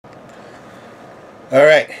All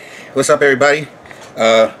right, what's up, everybody?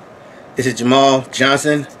 This is Jamal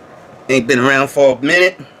Johnson. Ain't been around for a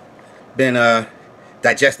minute. Been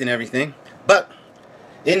digesting everything, but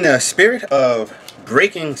in the spirit of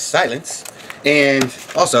breaking silence, and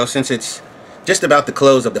also since it's just about the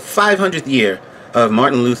close of the 500th year of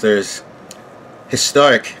Martin Luther's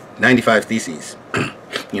historic 95 Theses,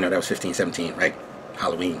 you know, that was 1517, right?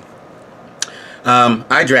 Halloween.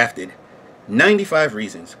 I drafted 95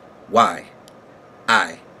 reasons why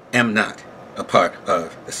I am not a part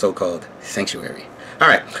of the so-called sanctuary. All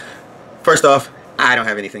right, first off, I don't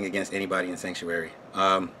have anything against anybody in sanctuary.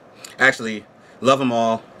 Actually, love them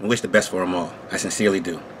all and wish the best for them all. I sincerely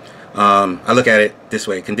do. I look at it this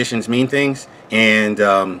way: conditions mean things, and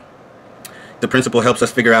the principle helps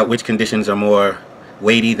us figure out which conditions are more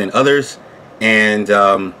weighty than others. And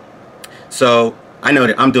so I know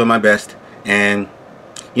that I'm doing my best, and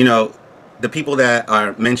you know, the people that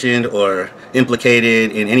are mentioned or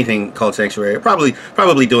implicated in anything called sanctuary are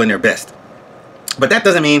probably doing their best. But that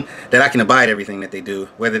doesn't mean that I can abide everything that they do,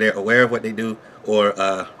 whether they're aware of what they do or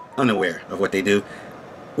unaware of what they do,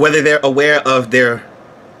 whether they're aware of their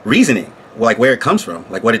reasoning, like where it comes from,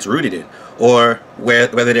 like what it's rooted in, or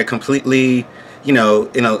whether they're completely, you know,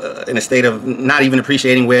 in a state of not even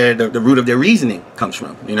appreciating where the root of their reasoning comes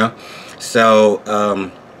from, you know.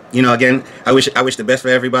 So you know, again, I wish the best for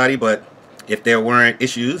everybody, but if there weren't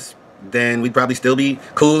issues, then we'd probably still be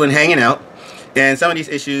cool and hanging out. And some of these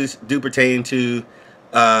issues do pertain to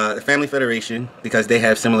the Family Federation, because they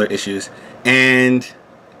have similar issues, and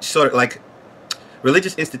sort of like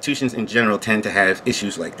religious institutions in general tend to have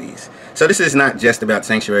issues like these. So this is not just about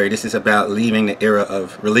sanctuary. This is about leaving the era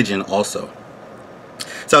of religion also.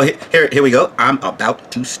 So here we go. I'm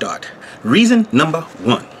about to start. Reason number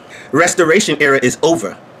 1. Restoration era is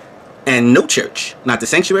over. And no church, not the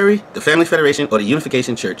Sanctuary, the Family Federation, or the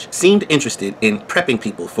Unification Church, seemed interested in prepping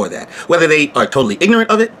people for that. Whether they are totally ignorant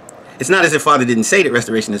of it, it's not as if Father didn't say that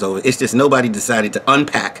restoration is over. It's just nobody decided to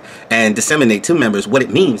unpack and disseminate to members what it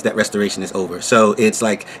means that restoration is over. So it's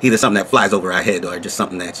like either something that flies over our head or just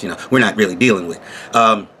something that, you know, we're not really dealing with.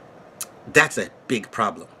 That's a big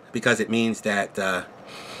problem, because it means that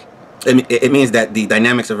it means that the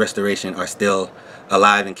dynamics of restoration are still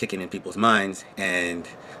alive and kicking in people's minds, and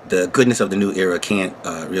the goodness of the new era can't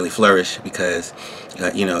really flourish, because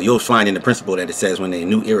you know, you'll find in the principle that it says when a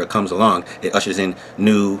new era comes along, it ushers in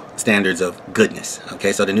new standards of goodness.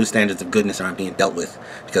 Okay, so the new standards of goodness aren't being dealt with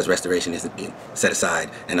because restoration isn't being set aside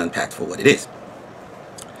and unpacked for what it is.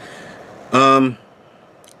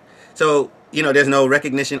 So you know, there's no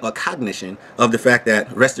recognition or cognition of the fact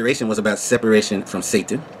that restoration was about separation from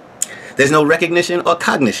Satan. There's no recognition or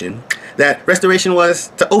cognition that restoration was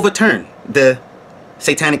to overturn the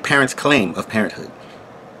satanic parents' claim of parenthood.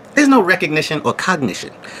 There's no recognition or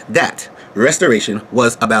cognition that restoration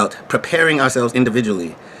was about preparing ourselves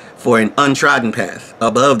individually for an untrodden path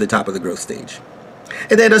above the top of the growth stage.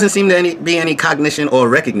 And there doesn't seem to be any cognition or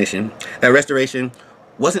recognition that restoration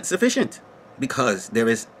wasn't sufficient, because there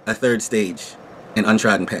is a third stage, an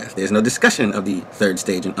untrodden path. There's no discussion of the third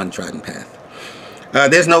stage, an untrodden path.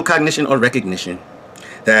 There's no cognition or recognition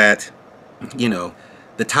that, you know,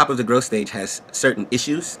 the top of the growth stage has certain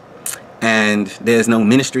issues, and there's no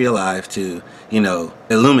ministry alive to, you know,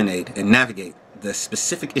 illuminate and navigate the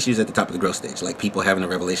specific issues at the top of the growth stage, like people having a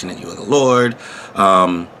revelation that you are the Lord,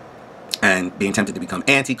 and being tempted to become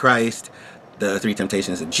Antichrist, the 3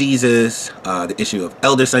 temptations of Jesus, the issue of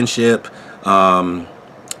elder sonship,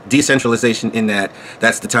 decentralization, in that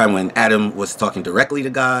that's the time when Adam was talking directly to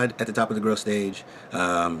God at the top of the growth stage.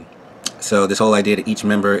 So this whole idea that each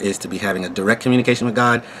member is to be having a direct communication with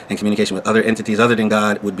God, and communication with other entities other than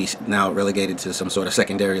God would be now relegated to some sort of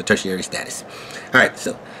secondary or tertiary status. All right,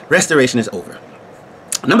 so restoration is over.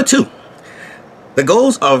 Number 2, the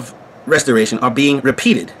goals of restoration are being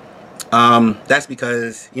repeated. That's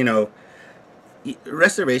because, you know,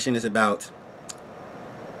 restoration is about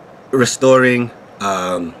restoring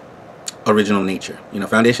original nature. You know,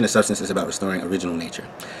 foundation of substance is about restoring original nature,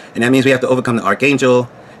 and that means we have to overcome the archangel.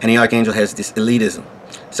 And the archangel has this elitism.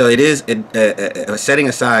 So it is a setting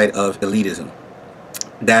aside of elitism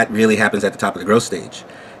that really happens at the top of the growth stage.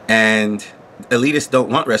 And elitists don't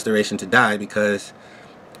want restoration to die, because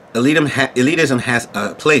elitism has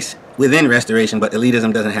a place within restoration, but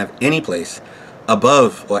elitism doesn't have any place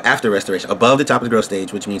above or after restoration, above the top of the growth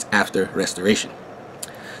stage, which means after restoration.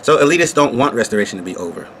 So elitists don't want restoration to be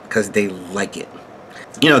over, because they like it.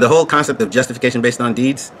 You know, the whole concept of justification based on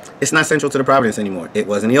deeds, it's not central to the providence anymore. It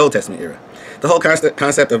was in the Old Testament era. The whole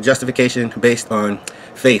concept of justification based on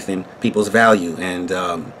faith in people's value and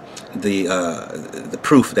the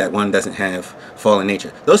proof that one doesn't have fallen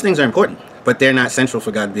nature. Those things are important, but they're not central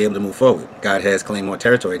for God to be able to move forward. God has claimed more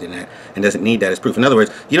territory than that and doesn't need that as proof. In other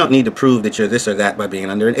words, you don't need to prove that you're this or that by being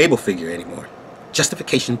under an able figure anymore.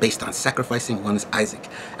 Justification based on sacrificing one's Isaac.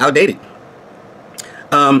 Outdated.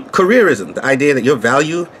 Careerism, the idea that your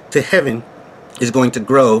value to heaven is going to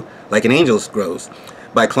grow like an angel's grows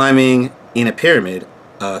by climbing in a pyramid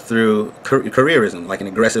through careerism, like an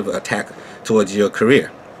aggressive attack towards your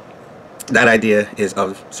career. That idea is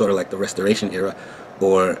of sort of like the Restoration era,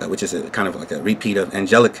 or which is a kind of like a repeat of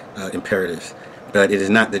angelic imperatives, but it is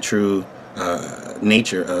not the true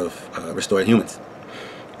nature of restored humans.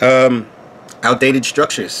 Outdated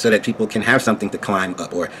structures so that people can have something to climb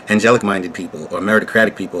up, or angelic-minded people or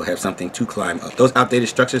meritocratic people have something to climb up. Those outdated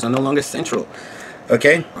structures are no longer central.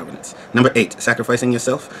 Okay? Providence. Number 8, sacrificing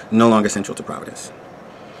yourself, no longer central to providence.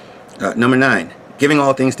 Number 9, giving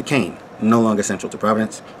all things to Cain, no longer central to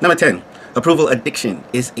providence. Number 10, approval addiction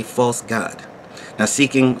is a false god. Now,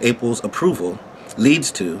 seeking Abel's approval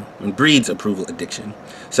leads to and breeds approval addiction.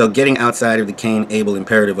 So getting outside of the Cain-Abel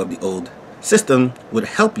imperative of the old system would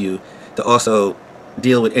help you to also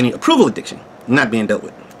deal with any approval addiction not being dealt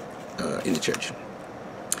with in the church.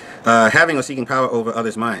 Having or seeking power over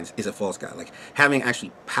others' minds is a false god. Like having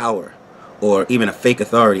actually power or even a fake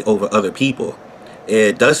authority over other people,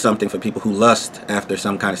 it does something for people who lust after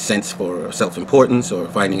some kind of sense for self-importance or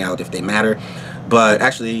finding out if they matter. But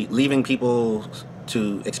actually leaving people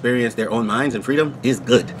to experience their own minds and freedom is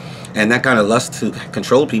good. And that kind of lust to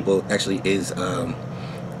control people actually is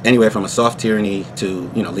anywhere from a soft tyranny to,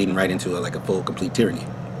 you know, leading right into like a full, complete tyranny.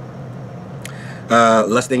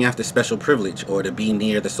 Lusting after special privilege or to be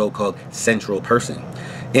near the so-called central person.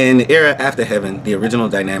 In the era after heaven, the original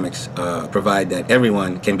dynamics provide that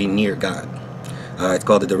everyone can be near God. It's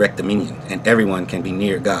called the direct dominion, and everyone can be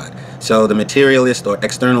near God. So the materialist or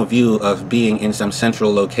external view of being in some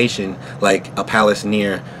central location, like a palace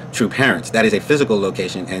near true parents, that is a physical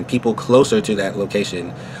location, and people closer to that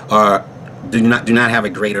location do not have a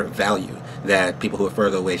greater value that people who are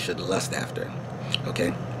further away should lust after.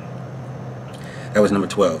 Okay, that was number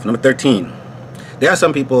 12. Number 13, there are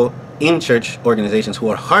some people in church organizations who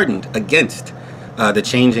are hardened against the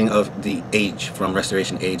changing of the age from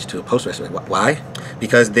restoration age to post-restoration. Why?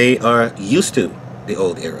 Because they are used to the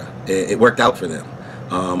old era. It worked out for them,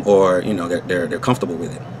 or you know, they're comfortable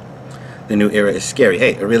with it. The new era is scary.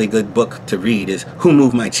 Hey, a really good book to read is Who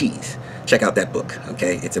Moved My Cheese? Check out that book.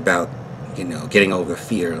 Okay, it's about, you know, getting over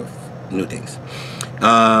fear of new things.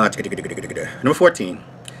 Number 14,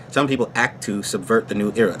 some people act to subvert the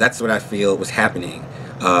new era. That's what I feel was happening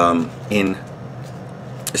in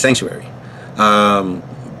the sanctuary.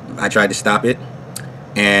 I tried to stop it,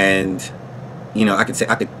 and you know, I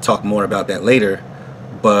could talk more about that later,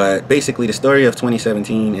 but basically the story of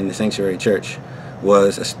 2017 in the sanctuary church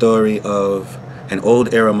was a story of an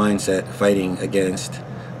old era mindset fighting against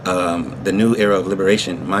the new era of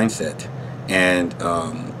liberation mindset. And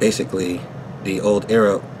basically the old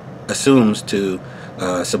era assumes to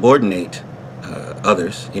subordinate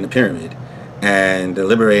others in a pyramid, and the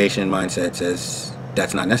liberation mindset says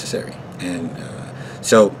that's not necessary. And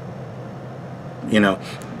so, you know,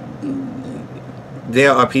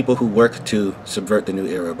 there are people who work to subvert the new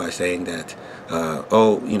era by saying that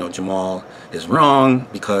oh, you know, Jamal is wrong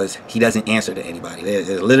because he doesn't answer to anybody. There's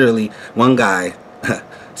literally one guy,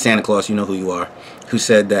 Santa Claus, you know who you are, who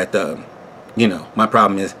said that you know, my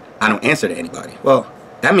problem is I don't answer to anybody. Well,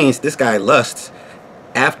 that means this guy lusts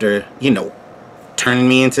after, you know, turning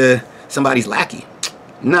me into somebody's lackey.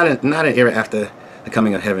 Not an era after the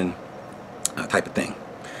coming of heaven type of thing.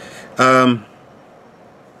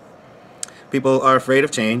 People are afraid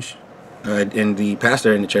of change, and the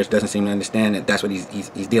pastor in the church doesn't seem to understand that that's what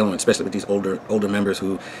he's dealing with, especially with these older members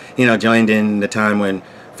who, you know, joined in the time when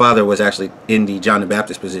Father was actually in the John the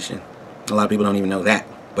Baptist position. A lot of people don't even know that,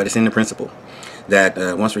 but it's in the principle that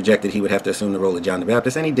once rejected, he would have to assume the role of John the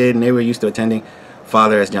Baptist, and he did, and they were used to attending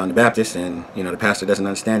Father as John the Baptist. And you know, the pastor doesn't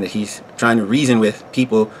understand that he's trying to reason with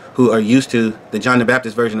people who are used to the John the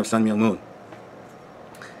Baptist version of Sun Myung Moon.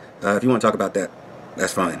 If you want to talk about that,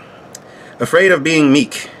 that's fine. Afraid of being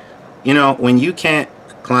meek. You know, when you can't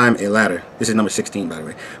climb a ladder, this is number 16, by the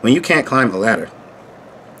way. When you can't climb a ladder,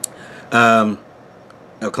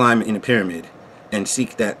 climb in a pyramid and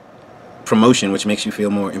seek that promotion which makes you feel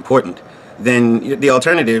more important, then the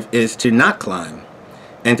alternative is to not climb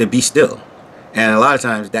and to be still. And a lot of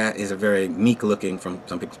times that is a very meek looking, from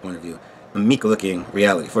some people's point of view, a meek looking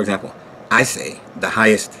reality. For example, I say the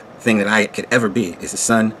highest thing that I could ever be is the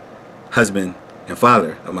son, husband, and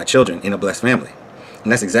father of my children in a blessed family.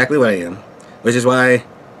 And that's exactly what I am, which is why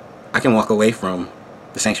I can walk away from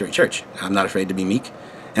the sanctuary church. I'm not afraid to be meek,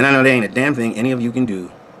 and I know there ain't a damn thing any of you can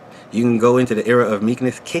do You can go into the era of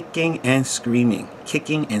meekness, kicking and screaming.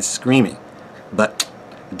 Kicking and screaming. But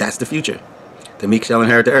that's the future. The meek shall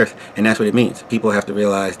inherit the earth. And that's what it means. People have to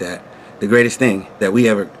realize that the greatest thing that we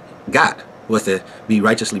ever got was to be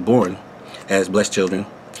righteously born as blessed children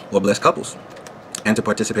or blessed couples, and to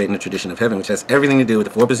participate in the tradition of heaven, which has everything to do with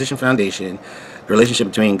the four-position foundation, the relationship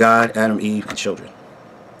between God, Adam, Eve, and children.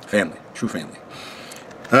 Family. True family.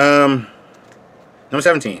 Number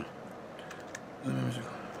 17.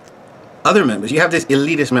 Other members. You have this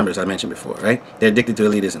elitist members I mentioned before, right? They're addicted to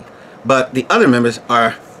elitism. But the other members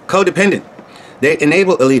are codependent. They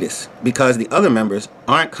enable elitists because the other members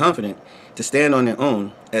aren't confident to stand on their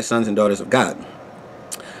own as sons and daughters of God.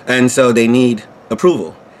 And so they need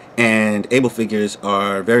approval. And able figures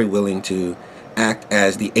are very willing to act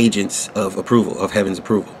as the agents of approval, of heaven's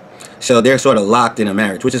approval. So they're sort of locked in a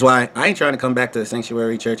marriage, which is why I ain't trying to come back to the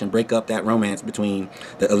sanctuary church and break up that romance between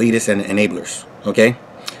the elitists and the enablers. Okay?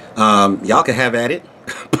 Y'all can have at it,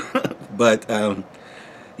 but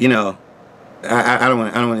you know, I don't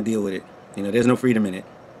want to deal with it. You know, there's no freedom in it,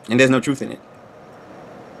 and there's no truth in it.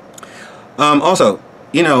 Also,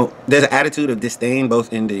 you know, there's an attitude of disdain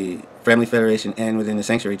both in the Family Federation and within the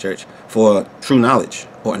Sanctuary Church for true knowledge,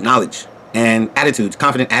 or knowledge, and attitudes,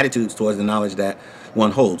 confident attitudes towards the knowledge that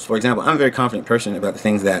one holds. For example, I'm a very confident person about the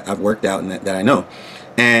things that I've worked out and that I know.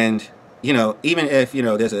 And, you know, even if, you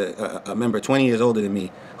know, there's a member 20 years older than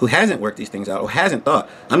me who hasn't worked these things out or hasn't thought,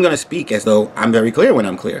 I'm going to speak as though I'm very clear when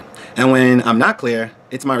I'm clear. And when I'm not clear,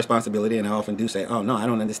 it's my responsibility, and I often do say, oh, no, I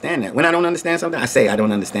don't understand that. When I don't understand something, I say I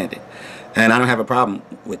don't understand it. And I don't have a problem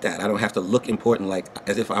with that. I don't have to look important like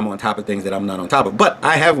as if I'm on top of things that I'm not on top of. But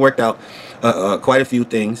I have worked out quite a few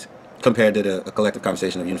things compared to the collective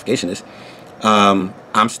conversation of unificationists.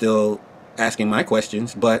 I'm still asking my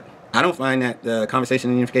questions, but I don't find that the conversation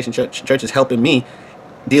in the Unification Church is helping me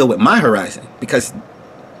deal with my horizon, because,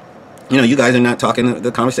 you know, you guys are not talking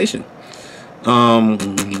the conversation.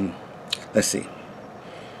 Let's see.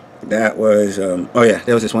 That was, oh yeah,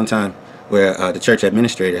 there was this one time where the church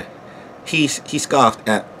administrator, he scoffed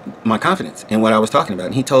at my confidence in what I was talking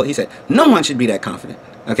about. And he said, no one should be that confident.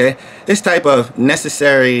 Okay? This type of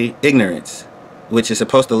necessary ignorance, which is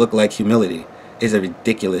supposed to look like humility, is a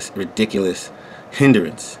ridiculous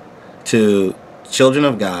hindrance to children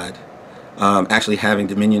of God actually having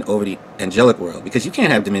dominion over the angelic world. Because you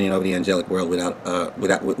can't have dominion over the angelic world without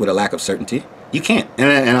with a lack of certainty. You can't,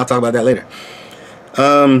 and I'll talk about that later.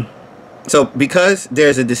 So because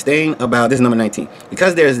there's a disdain about, this is number 19,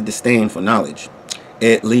 because there's a disdain for knowledge,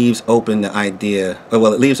 it leaves open the idea, or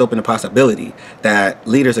well, it leaves open the possibility that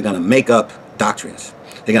leaders are going to make up doctrines.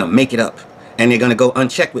 They're going to make it up, and they're going to go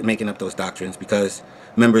unchecked with making up those doctrines because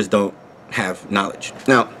members don't have knowledge.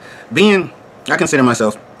 Now, I consider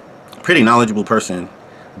myself a pretty knowledgeable person,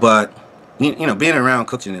 but you know, being around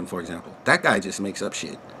Cookchinham, for example, that guy just makes up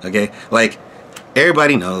shit. Okay, like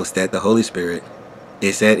everybody knows that the Holy Spirit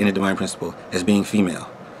is said in the divine principle as being female.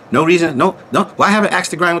 No reason, no. Why have an axe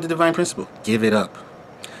to grind with the divine principle? Give it up.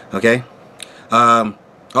 Okay.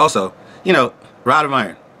 Also, you know, rod of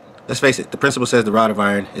iron. Let's face it. The principle says the rod of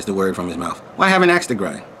iron is the word from his mouth. Why have an axe to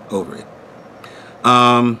grind over it?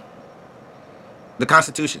 The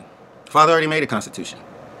Constitution. Father already made a Constitution.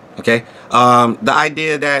 Okay. The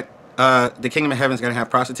idea that the kingdom of heaven is going to have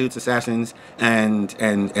prostitutes, assassins, and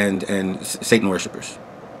Satan worshippers.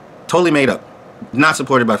 Totally made up. Not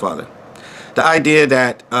supported by Father. The idea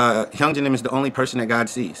that Hyungjinim is the only person that God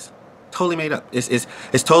sees. Totally made up.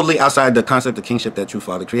 It's totally outside the concept of kingship that true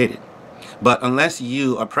Father created. But unless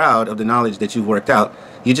you are proud of the knowledge that you've worked out,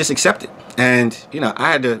 you just accept it. And, you know,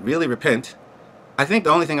 I had to really repent. I think the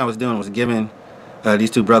only thing I was doing was giving these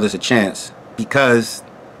two brothers a chance because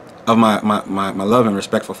of my love and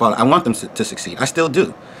respect for Father. I want them to succeed. I still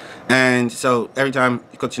do. And so every time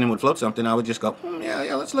Cookchinham would float something, I would just go,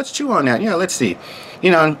 yeah, let's chew on that. Yeah, let's see.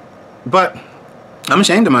 You know, but I'm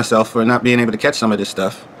ashamed of myself for not being able to catch some of this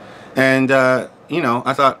stuff. And, you know,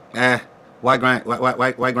 I thought, why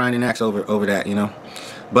grind an axe over that, you know?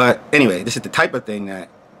 But anyway, this is the type of thing that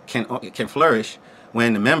can flourish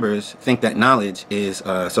when the members think that knowledge is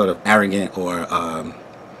sort of arrogant or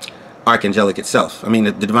archangelic itself. I mean,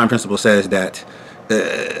 the divine principle says that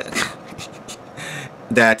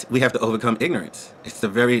that we have to overcome ignorance. It's the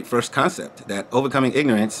very first concept, that overcoming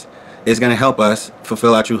ignorance is going to help us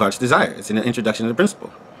fulfill our true heart's desire. It's in the introduction to the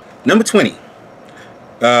principle. Number 20.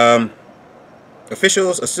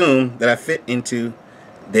 Officials assume that I fit into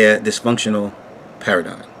their dysfunctional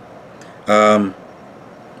paradigm.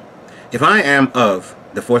 If I am of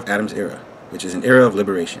the fourth Adam's era, which is an era of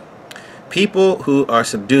liberation, people who are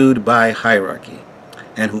subdued by hierarchy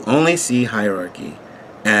and who only see hierarchy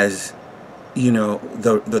as you know,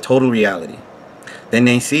 the total reality, then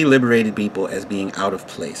they see liberated people as being out of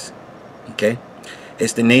place. Okay?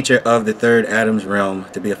 It's the nature of the third Adam's realm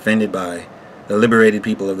to be offended by the liberated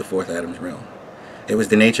people of the fourth Adam's realm. It was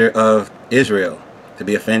the nature of Israel to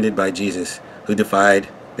be offended by Jesus, who defied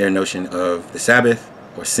their notion of the Sabbath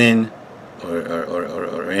or sin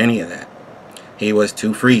or any of that. He was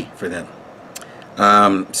too free for them.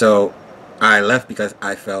 So I left because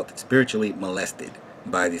I felt spiritually molested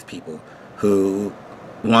by these people who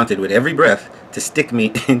wanted with every breath to stick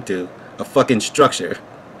me into a fucking structure.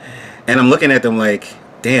 And I'm looking at them like,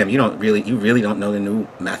 damn, you really don't know the new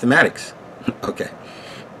mathematics. Okay.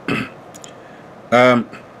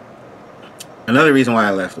 Another reason why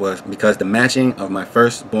I left was because the matching of my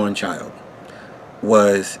firstborn child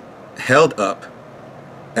was held up.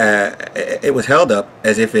 It was held up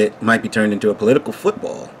as if it might be turned into a political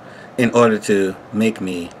football in order to make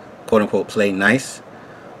me, quote unquote, play nice,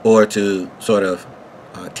 or to sort of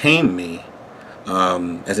tame me,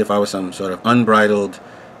 as if I was some sort of unbridled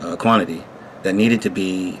quantity that needed to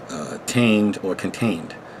be tamed or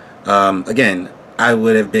contained. Again, I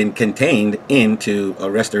would have been contained into a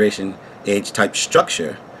restoration age type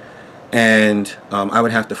structure, and I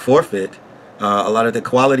would have to forfeit a lot of the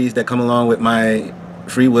qualities that come along with my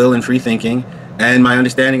free will and free thinking and my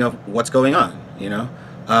understanding of what's going on, you know.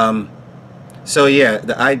 So yeah,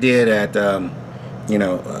 the idea that you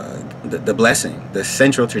know, the blessing, the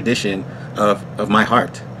central tradition of my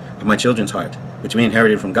heart, of my children's heart, which we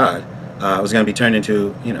inherited from God, was going to be turned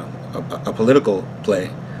into, you know, a political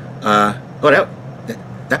play. Oh,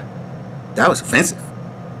 that was offensive.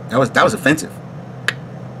 That was offensive.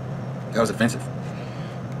 That was offensive.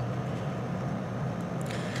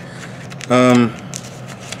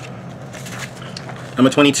 Number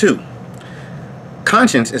 22.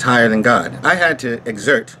 Conscience is higher than God. I had to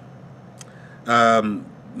exert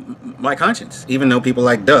my conscience, even though people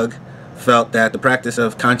like Doug felt that the practice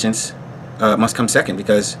of conscience must come second,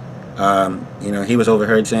 because you know, he was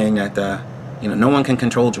overheard saying that you know, no one can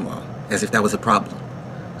control Jamal, as if that was a problem.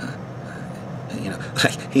 You know,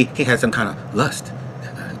 like he had some kind of lust,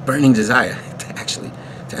 burning desire to actually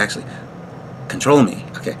control me.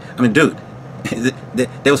 Okay, I mean, dude,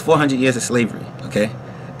 there was 400 years of slavery. Okay,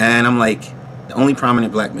 and I'm like the only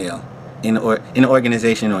prominent black male in an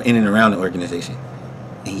organization or in and around the organization,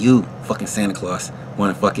 and you, fucking Santa Claus,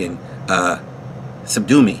 want to fucking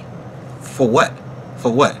subdue me for what?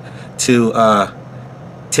 For what? To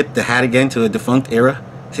tip the hat again to a defunct era?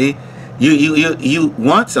 See, you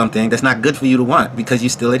want something that's not good for you to want because you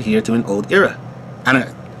still adhere to an old era. I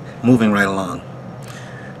don't. Moving right along.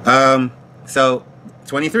 So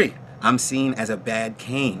 23. I'm seen as a bad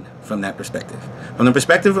Cain from that perspective. From the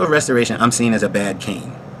perspective of restoration, I'm seen as a bad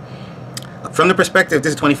Cain. From the perspective,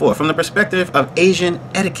 this is 24. From the perspective of Asian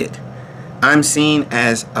etiquette, I'm seen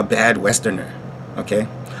as a bad Westerner, okay,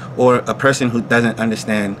 or a person who doesn't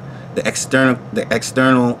understand the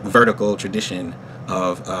external vertical tradition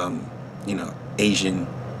of you know, Asian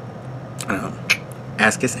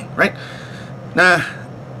ass kissing, right? Nah.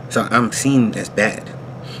 So I'm seen as bad.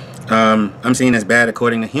 I'm seen as bad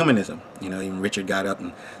according to humanism. You know, even Richard got up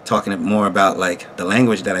and talking more about like the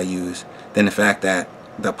language that I use than the fact that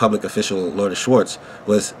the public official Lorda Schwartz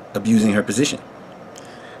was abusing her position.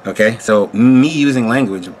 Okay, so me using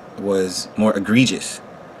language was more egregious,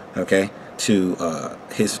 okay, to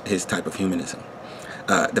his type of humanism.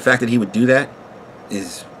 The fact that he would do that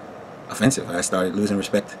is offensive. I started losing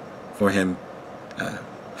respect for him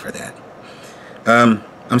for that.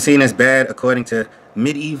 I'm seen as bad according to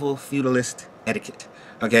medieval feudalist etiquette.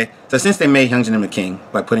 Okay, so since they made Hyung Jin a king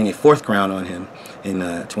by putting a 4th crown on him in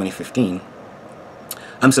 2015,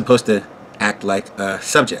 I'm supposed to act like a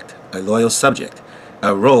subject, a loyal subject,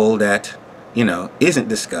 a role that, you know, isn't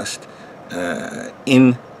discussed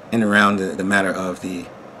in and around the matter of the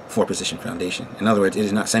 4-position foundation. In other words, it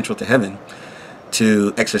is not central to heaven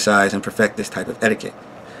to exercise and perfect this type of etiquette.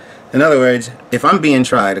 In other words, if I'm being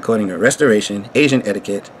tried according to restoration, Asian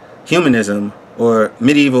etiquette, humanism, or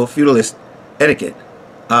medieval feudalist etiquette,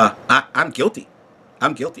 I'm guilty.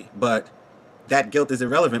 I'm guilty. But that guilt is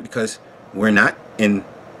irrelevant because we're not in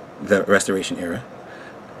the restoration era.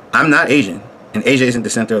 I'm not Asian, and Asia isn't the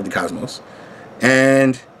center of the cosmos.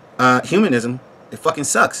 And humanism, it fucking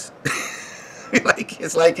sucks.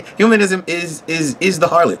 It's like humanism is the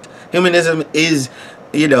harlot. Humanism is,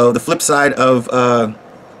 you know, the flip side of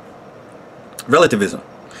relativism.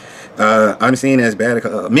 I'm seen as bad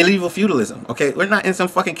medieval feudalism. Okay, we're not in some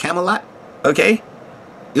fucking Camelot. Okay,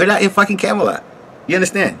 you're not in fucking Camelot. You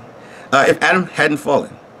understand? If Adam hadn't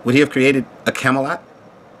fallen, would he have created a Camelot?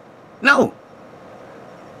 No.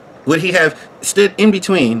 Would he have stood in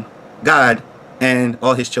between God and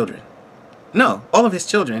all his children. No, all of his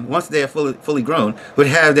children, once they are fully grown, would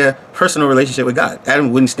have their personal relationship with God.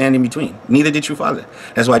 Adam wouldn't stand in between. Neither did True Father.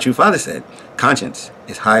 That's why True Father said, conscience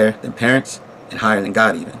is higher than parents and higher than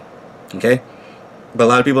God even. Okay? But a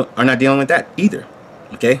lot of people are not dealing with that either.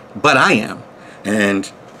 Okay? But I am.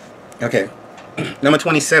 And, okay, number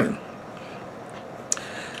 27.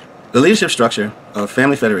 The leadership structure of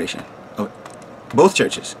Family Federation, of both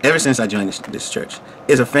churches, ever since I joined this church,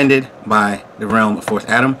 is offended by the realm of Fourth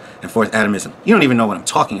Adam and Fourth Adamism. You don't even know what I'm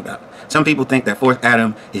talking about. Some people think that Fourth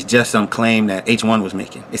Adam is just some claim that H1 was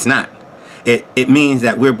making. It's not. It means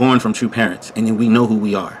that we're born from true parents, and then we know who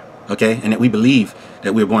we are, okay? And that we believe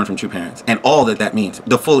that we're born from true parents, and all that that means,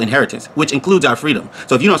 the full inheritance, which includes our freedom.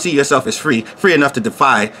 So if you don't see yourself as free enough to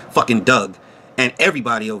defy fucking Doug and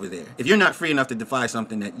everybody over there, if you're not free enough to defy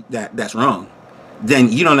something that's wrong,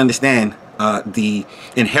 then you don't understand the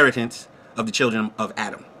inheritance of the children of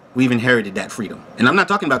Adam. We've inherited that freedom. And I'm not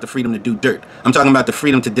talking about the freedom to do dirt. I'm talking about the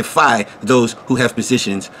freedom to defy those who have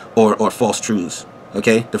positions or false truths.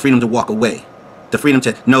 Okay? The freedom to walk away. The freedom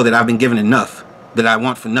to know that I've been given enough that I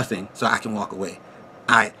want for nothing so I can walk away.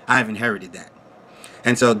 I've inherited that.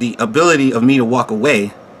 And so the ability of me to walk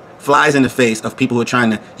away flies in the face of people who are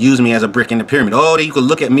trying to use me as a brick in the pyramid. Oh, you could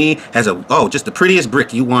look at me as just the prettiest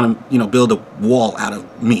brick. You want to, build a wall out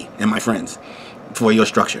of me and my friends for your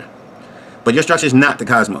structure. But your structure is not the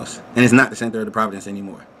cosmos, and it's not the center of the providence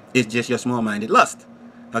anymore. It's just your small-minded lust,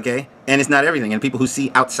 okay? And it's not everything. And people who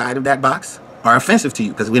see outside of that box are offensive to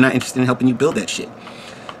you because we're not interested in helping you build that shit.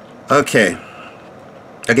 Okay.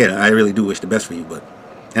 Again, I really do wish the best for you,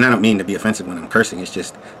 and I don't mean to be offensive when I'm cursing. It's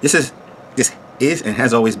just this is and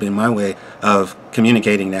has always been my way of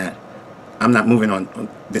communicating that I'm not moving on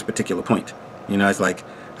this particular point. It's like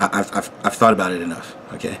I've thought about it enough.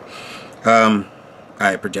 Okay.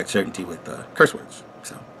 I project certainty with curse words.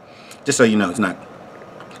 So, just so you know, it's not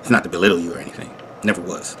to belittle you or anything. Never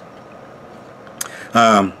was.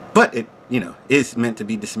 But it, is meant to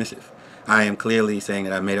be dismissive. I am clearly saying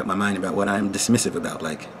that I've made up my mind about what I'm dismissive about.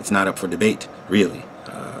 Like, it's not up for debate, really.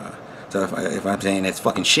 So if I'm saying it's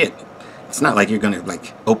fucking shit, it's not like you're gonna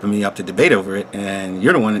open me up to debate over it, and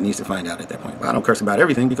you're the one that needs to find out at that point. But I don't curse about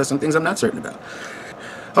everything because some things I'm not certain about.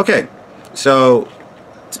 Okay, so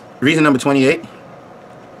reason number 28.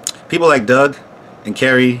 People like Doug and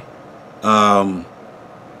Carrie,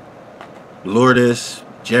 Lourdes,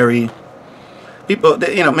 Jerry, people,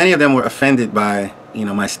 many of them were offended by,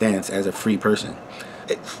 my stance as a free person.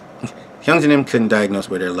 Hyungs and them couldn't diagnose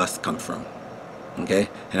where their lust comes from, okay?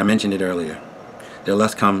 And I mentioned it earlier. Their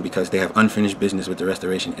lust come because they have unfinished business with the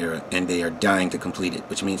Restoration era, and they are dying to complete it,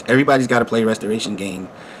 which means everybody's got to play a Restoration game,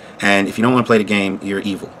 and if you don't want to play the game, you're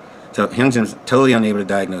evil. So Hyungs is totally unable to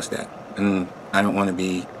diagnose that, and I don't want to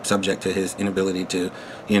be subject to his inability to,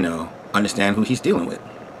 understand who he's dealing with.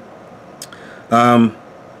 Hyungs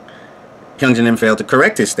and them failed to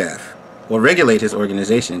correct his staff or regulate his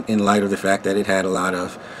organization in light of the fact that it had a lot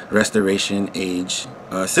of Restoration age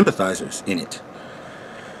sympathizers in it.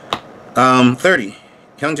 30.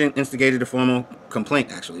 Hyungjin instigated a formal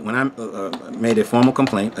complaint, actually. When I made a formal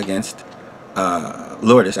complaint against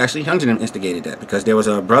Lourdes, actually Hyungjin instigated that because there was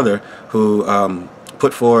a brother who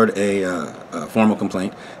put forward a formal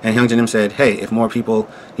complaint, and Hyungjin said, hey, if more people,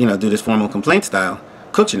 do this formal complaint style,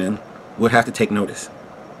 Kukjinim would have to take notice.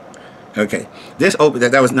 Okay,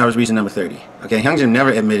 that was reason number 30. Okay, Hyungjin never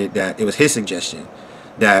admitted that it was his suggestion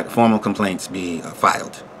that formal complaints be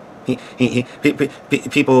filed.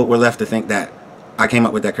 People were left to think that I came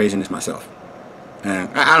up with that craziness myself, and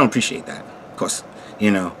I don't appreciate that. Of course,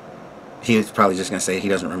 he's probably just gonna say he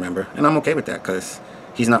doesn't remember, and I'm okay with that because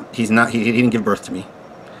he didn't give birth to me,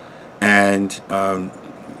 and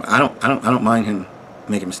I don't mind him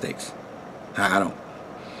making mistakes. I don't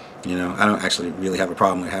actually really have a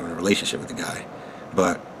problem with having a relationship with the guy,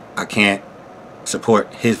 but I can't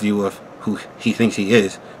support his view of who he thinks he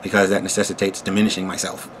is because that necessitates diminishing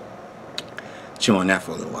myself. Chew on that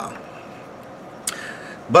for a little while.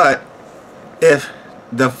 But if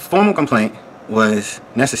the formal complaint was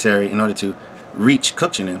necessary in order to reach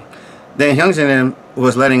Kukjinim, then Hyungjin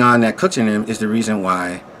was letting on that Kukjinim is the reason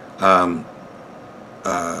why Hyungjin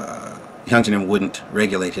wouldn't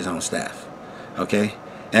regulate his own staff. Okay?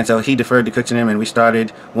 And so he deferred to Kukjinim, and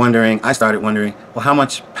I started wondering, well, how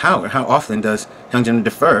much power, how often does Hyungjin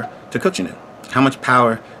defer to Kukjinim? How much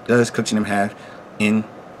power does Kukjinim have in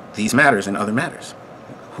these matters and other matters?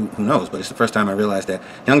 Who knows? But it's the first time I realized that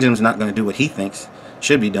Hyungjin's not going to do what he thinks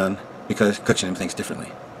should be done because Kukjinim thinks differently.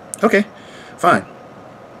 Okay, fine.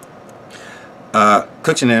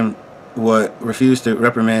 Kukjinim would refuse to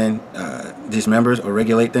reprimand these members or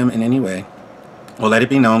regulate them in any way or let it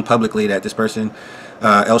be known publicly that this person,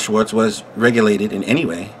 L. Schwartz, was regulated in any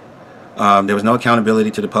way. There was no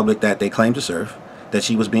accountability to the public that they claimed to serve, that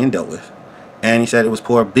she was being dealt with. And he said it was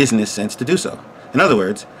poor business sense to do so. In other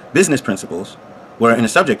words, business principles were in a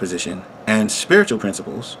subject position, and spiritual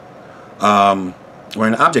principles were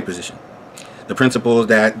in an object position. The principles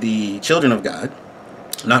that the children of God,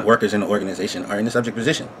 not workers in the organization, are in the subject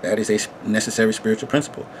position. That is a necessary spiritual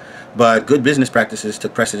principle. But good business practices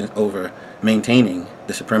took precedence over maintaining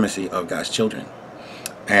the supremacy of God's children.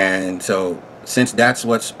 And so, since that's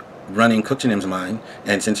what's running Kukchinim's mind,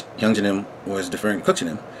 and since Hyungjanim was deferring to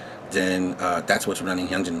Kukchinim, then that's what's running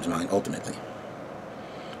Hyunjanim's mind ultimately.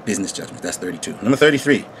 Business judgment. That's 32. Number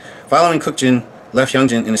 33. Following Kukchin left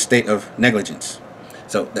Hyunjin in a state of negligence.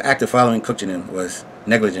 So the act of following Kukchinim was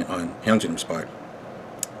negligent on Hyunjanim's part,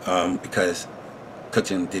 because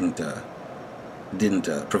Kukchin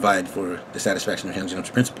didn't provide for the satisfaction of Hyunjanim's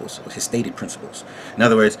principles, or his stated principles. In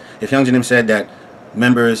other words, if Hyunjanim said that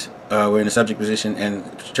members were in a subject position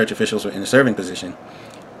and church officials were in a serving position,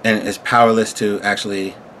 and is powerless to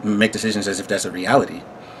actually make decisions as if that's a reality,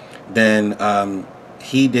 then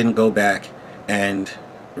he didn't go back and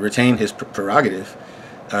retain his prerogative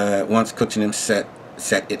once Kukchinim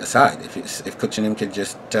set it aside. If Kukchinim could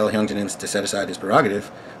just tell Hyunjanim to set aside his prerogative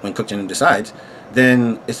when Kukchinim decides,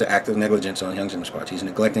 then it's an act of negligence on Hyunjanim's part. He's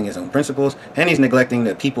neglecting his own principles, and he's neglecting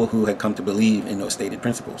the people who had come to believe in those stated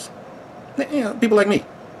principles. You know, people like me.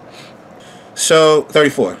 So,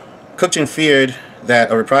 34. Kukchin feared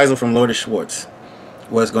that a reprisal from Lord Schwartz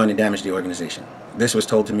was going to damage the organization. This was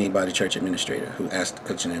told to me by the church administrator, who asked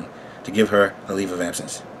Kukchinim to give her a leave of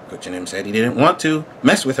absence. Kukchinim said he didn't want to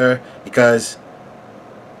mess with her because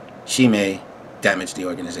she may damage the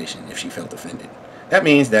organization if she felt offended. That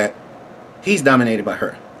means that he's dominated by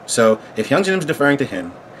her. So if Hyunjanim's deferring to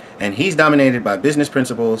him, and he's dominated by business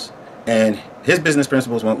principles, and his business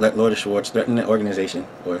principles won't let Lord Schwartz threaten the organization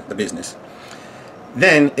or the business,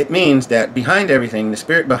 then it means that behind everything, the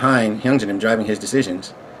spirit behind Hyunjanim driving his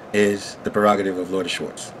decisions is the prerogative of Lord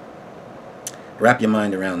Schwartz. Wrap your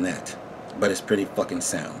mind around that. But it's pretty fucking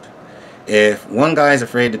sound. If one guy is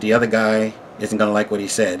afraid that the other guy isn't going to like what he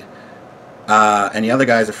said, and the other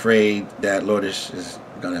guy is afraid that Lord is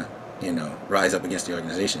going to, rise up against the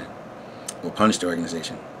organization or punish the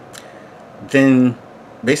organization, then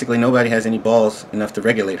basically nobody has any balls enough to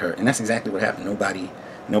regulate her. And that's exactly what happened.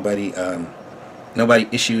 Nobody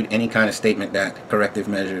issued any kind of statement that corrective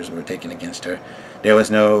measures were taken against her. There was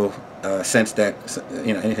no sense that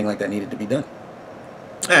anything like that needed to be done.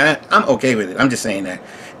 I'm okay with it. I'm just saying that,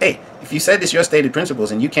 hey, if you said this your stated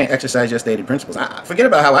principles and you can't exercise your stated principles, forget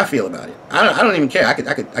about how I feel about it. I don't even care. I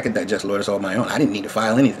could digest Lourdes on my own. I didn't need to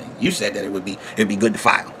file anything. You said that it'd be good to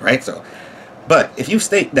file, right? So, but if you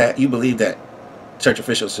state that you believe that church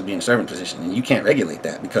officials should be in a servant position and you can't regulate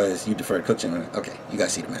that because you defer to Kukchin, okay, you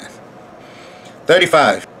gotta see the math.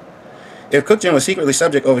 35. If Kukchin was secretly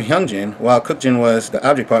subject over Hyunjin, while Kukchin was the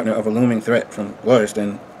object partner of a looming threat from Lourdes,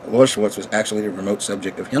 then Lord Schwartz was actually the remote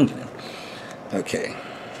subject of Hyunjin. Okay.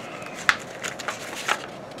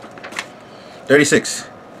 36.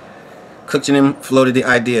 Kukchinim floated the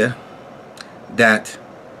idea that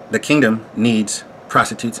the kingdom needs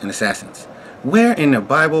prostitutes and assassins. Where in the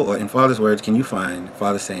Bible or in Father's words can you find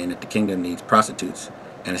Father saying that the kingdom needs prostitutes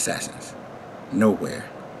and assassins? Nowhere.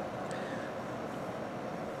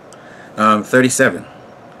 37.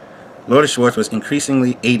 Lord Schwartz was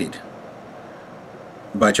increasingly aided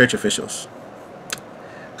by church officials.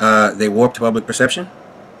 They warped public perception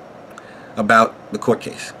about the court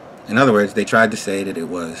case. In other words, they tried to say that it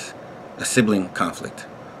was a sibling conflict,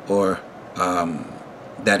 or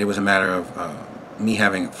that it was a matter of me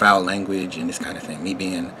having foul language and this kind of thing, me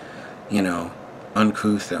being,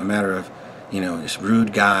 uncouth, a matter of, this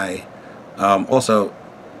rude guy. Also,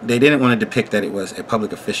 they didn't want to depict that it was a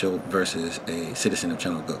public official versus a citizen of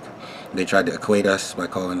Cheongguk. They tried to equate us by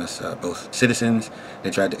calling us both citizens. They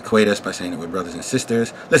tried to equate us by saying that we're brothers and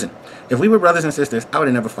sisters. Listen, if we were brothers and sisters, I would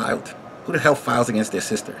have never filed. Who the hell files against their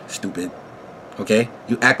sister? Stupid. Okay?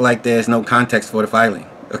 You act like there's no context for the filing.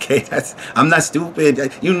 Okay? I'm not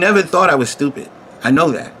stupid. You never thought I was stupid. I know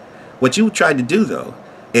that. What you tried to do, though,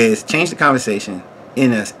 is change the conversation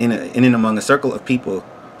in among a circle of people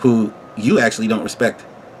who you actually don't respect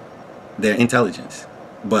their intelligence.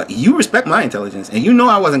 But you respect my intelligence, and you know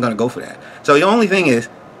I wasn't going to go for that. So the only thing is,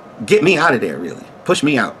 get me out of there, really. Push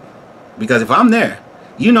me out. Because if I'm there,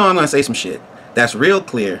 I'm going to say some shit that's real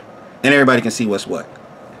clear, and everybody can see what's what.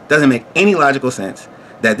 Doesn't make any logical sense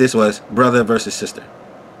that this was brother versus sister.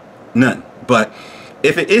 None. But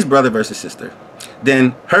if it is brother versus sister,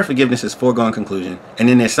 then her forgiveness is foregone conclusion, and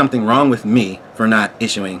then there's something wrong with me for not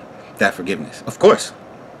issuing that forgiveness, of course.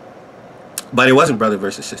 But it wasn't brother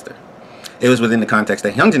versus sister. It was within the context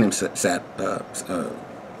that Hyunjin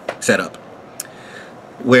set up,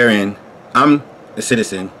 wherein I'm a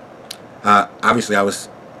citizen. Obviously, I was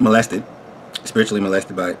molested, spiritually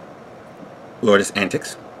molested by Lourdes'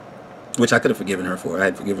 antics, which I could have forgiven her for. I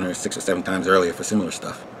had forgiven her 6 or 7 times earlier for similar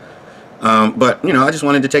stuff. But, you know, I just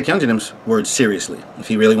wanted to take Hyunjin's words seriously. If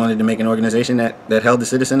he really wanted to make an organization that held the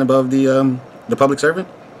citizen above the public servant,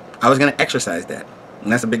 I was going to exercise that.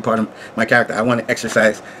 And that's a big part of my character. I want to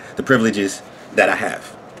exercise the privileges that I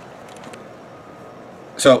have.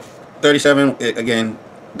 So, 37, again,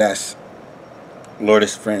 that's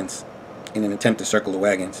Lourdes' friends, in an attempt to circle the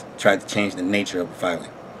wagons, tried to change the nature of the filing.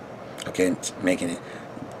 Okay, making it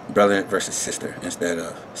brother versus sister instead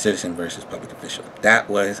of citizen versus public official. That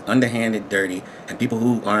was underhanded, dirty, and people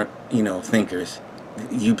who aren't, you know, thinkers,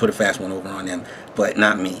 you put a fast one over on them, but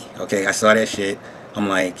not me. Okay, I saw that shit. I'm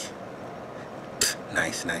like,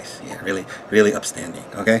 nice, yeah, really upstanding.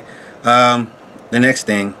 Okay, the next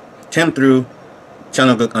thing, Tim threw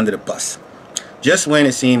Chanoguk under the bus. Just when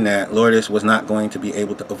it seemed that Lourdes was not going to be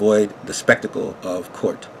able to avoid the spectacle of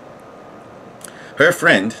court. Her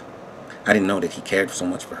friend, I didn't know that he cared so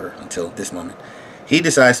much for her until this moment, he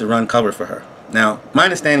decides to run cover for her. Now, my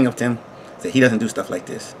understanding of Tim is that he doesn't do stuff like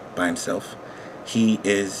this by himself. He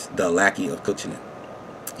is the lackey of Kuchinen.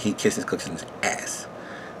 He kisses Kuchinen's ass.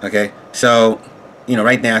 Okay? So, you know,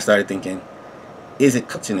 right now I started thinking, is it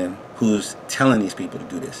Kuchinen who's telling these people to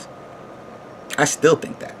do this? I still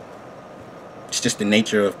think that. It's just the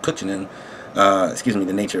nature of Kuchinen,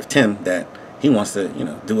 the nature of Tim, that he wants to, you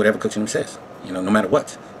know, do whatever Kuchinen says, you know, no matter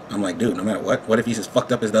what. I'm like, dude, no matter what if he's as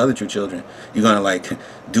fucked up as the other 2 children? You're gonna, like,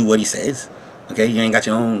 do what he says? Okay, you ain't got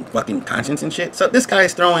your own fucking conscience and shit? So this guy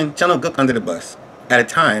is throwing Chanoguk under the bus at a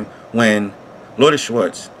time when Lourdes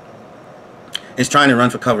Schwartz is trying to run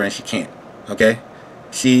for cover and she can't, okay?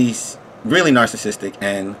 She's really narcissistic,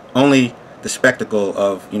 and only the spectacle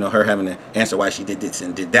of, you know, her having to answer why she did this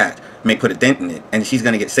and did that may put a dent in it, and she's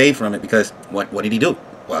going to get saved from it because what did he do?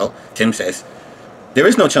 Well, Tim says there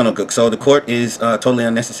is no Chanoguk, so the court is totally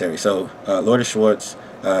unnecessary. So Lourdes Schwartz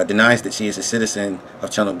denies that she is a citizen of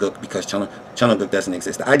Chanoguk because Chanoguk doesn't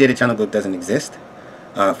exist. The idea that Chanoguk doesn't exist,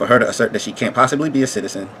 for her to assert that she can't possibly be a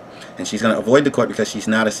citizen, and she's going to avoid the court because she's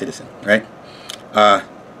not a citizen, right?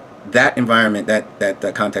 That environment,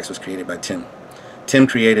 that context was created by Tim. Tim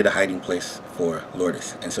created a hiding place for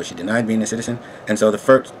Lourdes, and so she denied being a citizen, and so the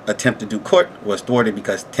first attempt to do court was thwarted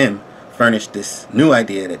because Tim furnished this new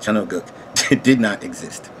idea that Chanoguk did not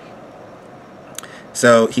exist.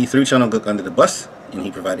 So he threw Chanoguk under the bus, and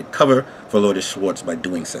he provided cover for Lourdes Schwartz by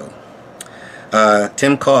doing so.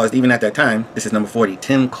 Tim caused, even at that time, this is number 40,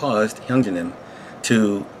 Tim caused Hyunjin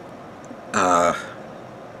to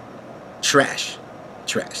trash,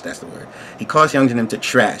 that's the word. He caused Hyunjin to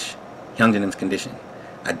trash Hyunjin's condition.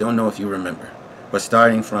 I don't know if you remember, but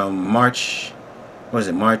starting from March, what was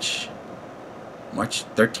it, March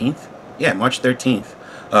 13th? Yeah, March 13th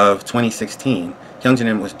of 2016,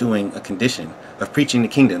 Hyunjin was doing a condition of preaching the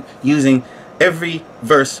kingdom using every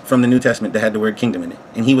verse from the New Testament that had the word kingdom in it.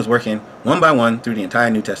 And he was working one by one through the entire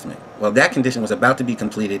New Testament. Well, that condition was about to be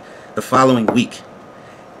completed the following week.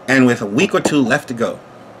 And with a week or 2 left to go,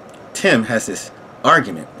 Tim has this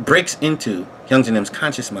argument, breaks into Hyunjin's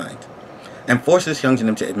conscious mind, and forces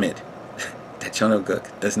Hyunjin to admit that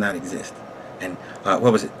Chanoguk does not exist. And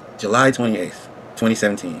what was it? July 28th,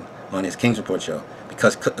 2017, on his King's Report show,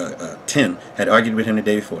 because Tim had argued with him the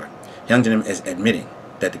day before, Hyunjin is admitting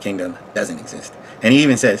that the kingdom doesn't exist. And he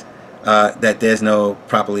even says that there's no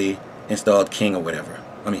properly installed king or whatever.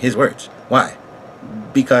 I mean, his words. Why?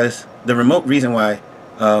 Because the remote reason why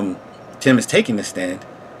Tim is taking this stand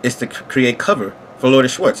is to create cover for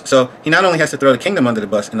Lourdes Schwartz. So he not only has to throw the kingdom under the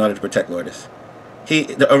bus in order to protect Lourdes.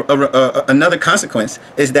 Another consequence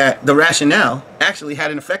is that the rationale actually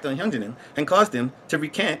had an effect on Hyunjin and caused him to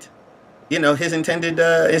recant, you know, his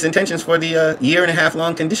intentions for the year-and-a-half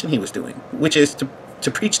long condition he was doing, which is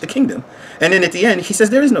to preach the kingdom. And then at the end, he says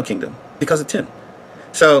there is no kingdom because of Tim.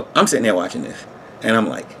 So I'm sitting there watching this, and I'm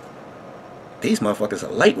like, these motherfuckers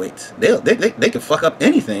are lightweights. They could fuck up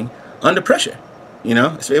anything under pressure. You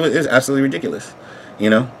know, it was absolutely ridiculous. You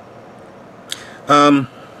know.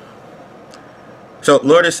 So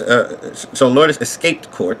Lourdes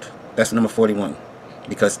escaped court. That's number 41,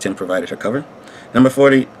 because Tim provided her cover. Number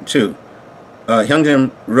 42,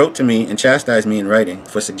 Hyunjin wrote to me and chastised me in writing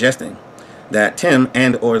for suggesting that Tim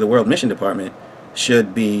and/or the World Mission Department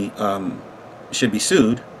should be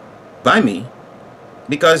sued by me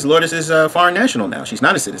because Lourdes is a foreign national now. She's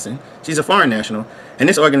not a citizen. She's a foreign national, and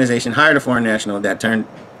this organization hired a foreign national that turned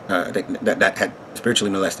that had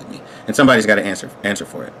spiritually molested me, and somebody's got to answer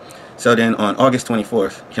for it. So then on August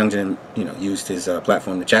 24th, Hyungjin, used his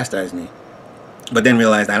platform to chastise me, but then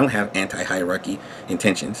realized I don't have anti-hierarchy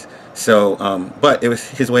intentions. So, but it was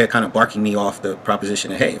his way of kind of barking me off the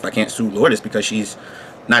proposition that, hey, if I can't sue Lourdes because she's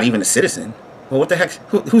not even a citizen, well, what the heck?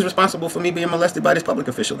 Who's responsible for me being molested by this public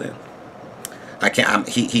official then? I can't.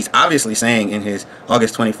 He's obviously saying in his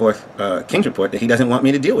August 24th King's report that he doesn't want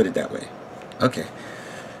me to deal with it that way. Okay,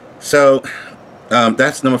 so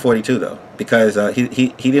that's number 42 though, because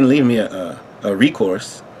he didn't leave me a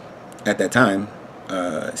recourse at that time.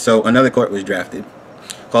 So another court was drafted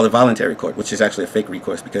called a voluntary court, which is actually a fake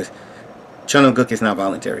recourse because Chunoguk is not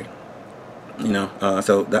voluntary.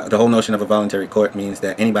 So the whole notion of a voluntary court means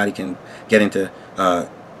that anybody can get into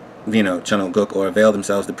Chunoguk or avail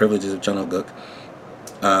themselves the privileges of Chunoguk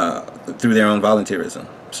through their own volunteerism.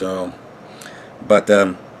 So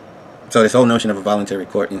this whole notion of a voluntary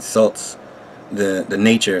court insults the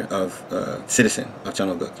nature of citizen of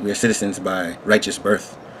Chunoguk. We are citizens by righteous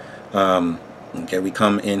birth. Okay, we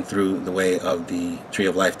come in through the way of the tree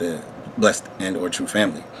of life, the blessed and or true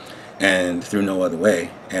family, and through no other way.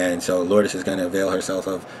 And so Lourdes is going to avail herself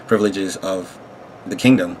of privileges of the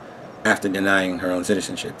kingdom after denying her own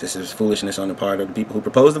citizenship. This is foolishness on the part of the people who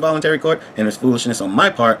proposed the voluntary court, and it's foolishness on my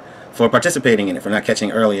part for participating in it, for not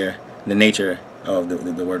catching earlier the nature of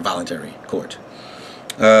the word voluntary court.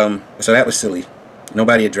 So that was silly.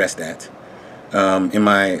 Nobody addressed that. In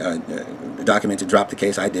my document to drop the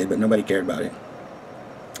case, I did, but nobody cared about it.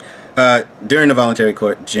 During the voluntary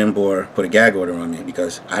court, Jim Bohr put a gag order on me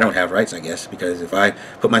because I don't have rights, I guess, because if I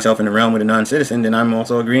put myself in the realm with a non-citizen, then I'm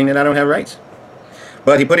also agreeing that I don't have rights.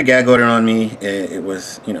 But he put a gag order on me. It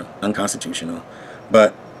was, unconstitutional.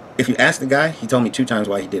 But if you ask the guy, he told me 2 times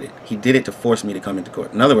why he did it. He did it to force me to come into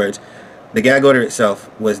court. In other words, the gag order itself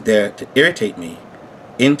was there to irritate me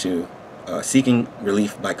into seeking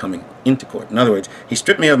relief by coming into court. In other words, he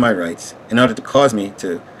stripped me of my rights in order to cause me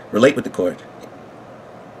to relate with the court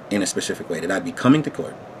in a specific way, that I'd be coming to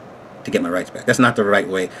court to get my rights back. That's not the right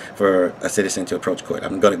way for a citizen to approach court.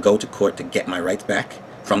 I'm going to go to court to get my rights back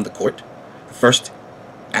from the court. The first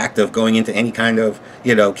act of going into any kind of,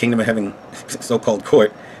 kingdom of heaven so-called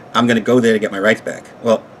court, I'm going to go there to get my rights back.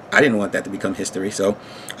 Well, I didn't want that to become history, so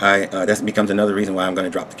that becomes another reason why I'm going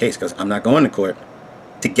to drop the case, because I'm not going to court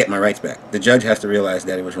to get my rights back. The judge has to realize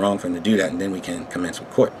that it was wrong for him to do that, and then we can commence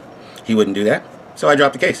with court. He wouldn't do that, so I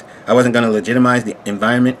dropped the case. I wasn't going to legitimize the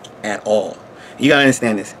environment at all. You got to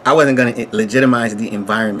understand this. I wasn't going to legitimize the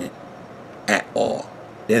environment at all.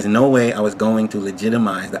 There's no way I was going to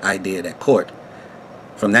legitimize the idea that court,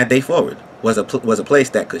 from that day forward, was a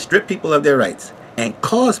place that could strip people of their rights and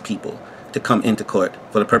cause people to come into court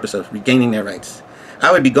for the purpose of regaining their rights.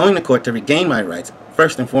 I would be going to court to regain my rights,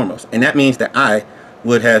 first and foremost, and that means that I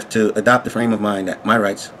would have to adopt the frame of mind that my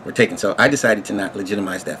rights were taken. So I decided to not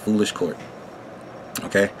legitimize that foolish court.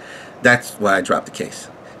 Okay? That's why I dropped the case.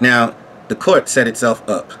 Now, the court set itself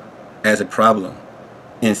up as a problem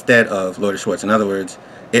instead of Lourdes Schwartz. In other words,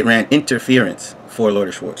 it ran interference for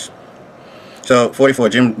Lourdes Schwartz. So, 44,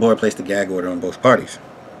 Jim Bohr placed a gag order on both parties.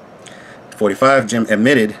 45, Jim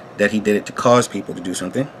admitted that he did it to cause people to do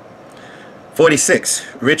something. 46,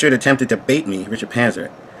 Richard attempted to bait me, Richard Panzer,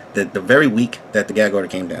 the very week that the gag order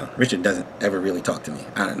came down. Richard doesn't ever really talk to me.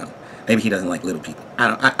 I don't know. Maybe he doesn't like little people.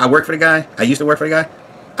 I work for the guy. I used to work for the guy.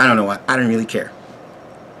 I don't know why. I didn't really care.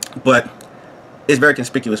 But it's very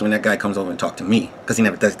conspicuous when that guy comes over and talks to me, because he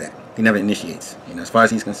never does that. He never initiates. As far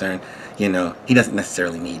as he's concerned, he doesn't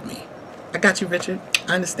necessarily need me. I got you, Richard.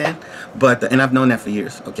 I understand. But and I've known that for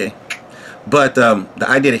years. Okay. But the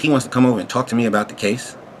idea that he wants to come over and talk to me about the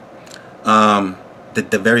case, the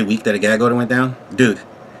very week that a gag order went down, dude.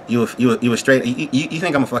 You were straight. You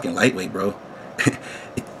think I'm a fucking lightweight, bro?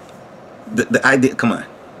 the idea. Come on.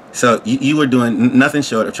 So you were doing nothing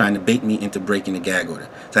short of trying to bait me into breaking the gag order.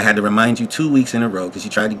 So I had to remind you 2 weeks in a row, because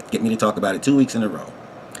you tried to get me to talk about it 2 weeks in a row.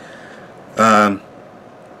 And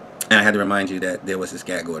I had to remind you that there was this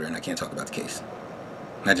gag order, and I can't talk about the case.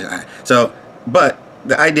 But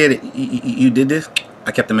the idea that you did this,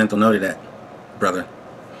 I kept a mental note of that, brother.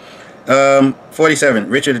 47,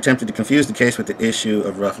 Richard attempted to confuse the case with the issue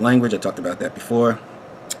of rough language. I talked about that before.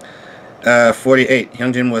 48,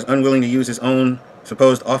 Hyungjin was unwilling to use his own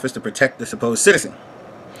supposed office to protect the supposed citizen.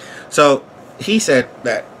 So he said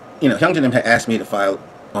that, Hyungjin had asked me to file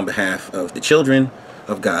on behalf of the children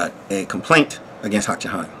of God a complaint against Hak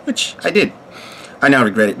Jahan, which I did. I now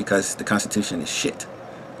regret it because the Constitution is shit.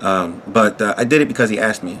 But I did it because he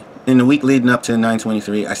asked me. In the week leading up to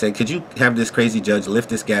 9/23, I said, could you have this crazy judge lift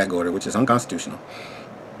this gag order, which is unconstitutional?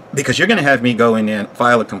 Because you're going to have me go in there and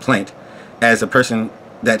file a complaint as a person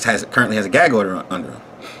that currently has a gag order under him.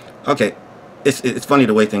 Okay, it's funny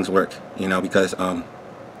the way things work, you know, because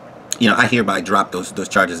you know, I hereby drop those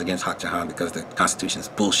charges against Hak Jahan because the Constitution is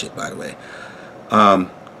bullshit, by the way.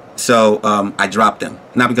 I dropped them,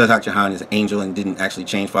 not because Hak Jahan is an angel and didn't actually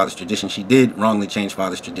change Father's tradition. She did wrongly change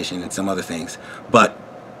Father's tradition and some other things, but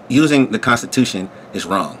using the Constitution is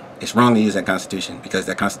wrong. It's wrong to use that Constitution because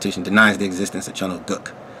that Constitution denies the existence of Chono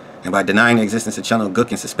Guk. And by denying the existence of Chono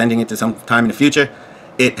Guk and suspending it to some time in the future,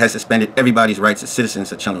 it has suspended everybody's rights as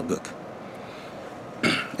citizens of Chono Guk.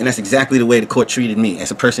 And that's exactly the way the court treated me,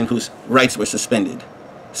 as a person whose rights were suspended.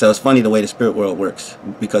 So it's funny the way the spirit world works,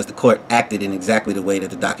 because the court acted in exactly the way that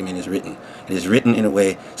the document is written. It is written in a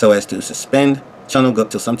way so as to suspend Chono Guk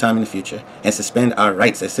till sometime in the future, and suspend our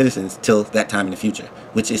rights as citizens till that time in the future,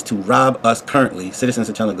 which is to rob us currently, citizens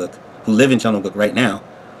of Chono Guk, who live in Chono Guk right now,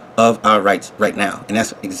 of our rights right now. And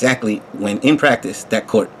that's exactly when, in practice, that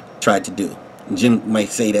court tried to do. Jim might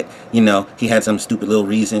say that, you know, he had some stupid little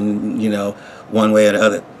reason, you know, one way or the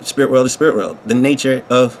other. Spirit world is spirit world. The nature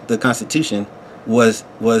of the Constitution was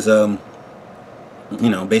you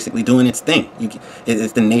know, basically doing its thing.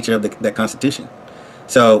 It's the nature of that Constitution.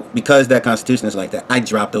 So because that Constitution is like that, I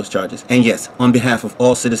dropped those charges. And yes, on behalf of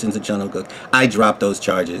all citizens of Chono Guk, I dropped those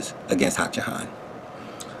charges against Hak Jahan.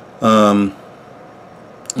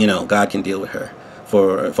 You know, God can deal with her.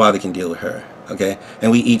 Father can deal with her. Okay?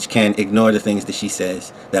 And we each can ignore the things that she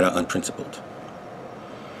says that are unprincipled.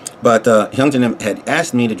 But Hyungjin had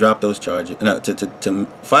asked me to drop those charges, to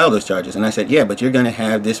file those charges. And I said, yeah, but you're going to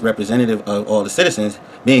have this representative of all the citizens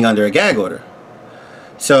being under a gag order.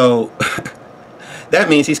 So that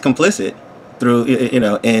means he's complicit through, you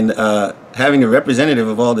know, in having a representative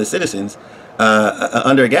of all the citizens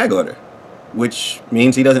under a gag order, which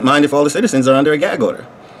means he doesn't mind if all the citizens are under a gag order.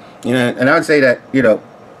 You know, and I would say that, you know,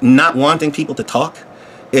 not wanting people to talk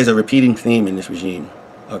is a repeating theme in this regime.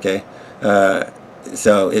 Okay,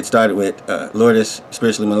 so it started with Lourdes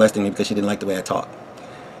spiritually molesting me because she didn't like the way I talk,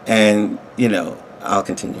 and you know, I'll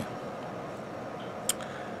continue.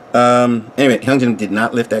 Anyway, Hyungjin did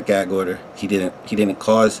not lift that gag order. He didn't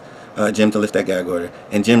cause Jim to lift that gag order,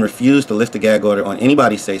 and Jim refused to lift the gag order on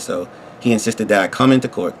anybody's say so. He insisted that I come into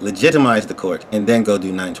court, legitimize the court, and then go do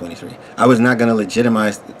 923. I was not going to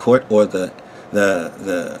legitimize the court or the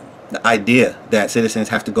idea that citizens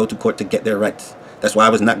have to go to court to get their rights. That's why I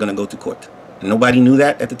was not going to go to court. Nobody knew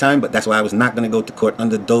that at the time, but that's why I was not going to go to court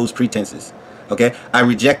under those pretenses. Okay, I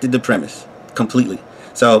rejected the premise completely.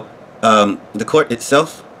 So the court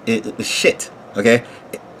itself is shit. Okay,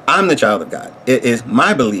 I'm the child of God. It is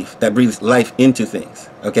my belief that breathes life into things.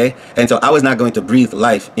 Okay, and so I was not going to breathe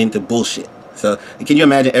life into bullshit. So can you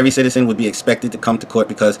imagine every citizen would be expected to come to court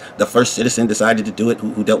because the first citizen decided to do it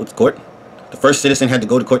who dealt with the court? The first citizen had to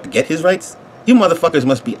go to court to get his rights? You motherfuckers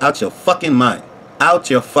must be out your fucking mind. Out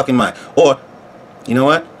your fucking mind. Or, you know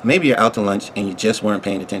what? Maybe you're out to lunch and you just weren't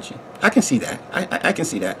paying attention. I can see that. I can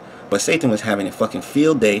see that. But Satan was having a fucking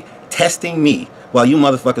field day testing me while you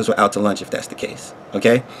motherfuckers were out to lunch, if that's the case.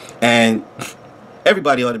 Okay? And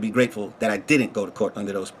everybody ought to be grateful that I didn't go to court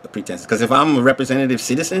under those pretenses. Because if I'm a representative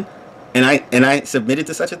citizen and I submitted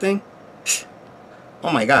to such a thing,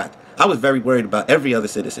 oh my God. I was very worried about every other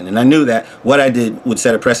citizen, and I knew that what I did would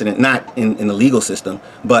set a precedent, not in the legal system,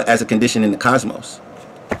 but as a condition in the cosmos.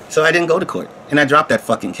 So I didn't go to court, and I dropped that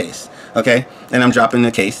fucking case, okay? And I'm dropping the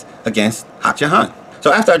case against Hak Jahan.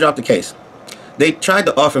 So after I dropped the case, they tried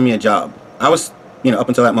to offer me a job. I was, you know, up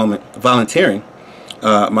until that moment, volunteering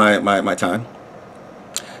my time,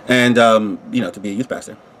 and, you know, to be a youth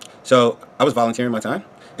pastor. So I was volunteering my time,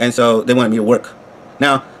 and so they wanted me to work.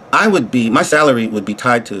 Now, my salary would be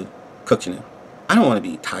tied to Kukchinim. I don't want to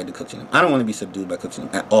be tied to Kukchinim. I don't want to be subdued by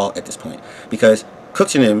Kukchinim at all at this point, because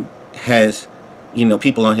Kukchinim has, you know,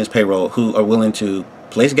 people on his payroll who are willing to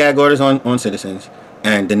place gag orders on citizens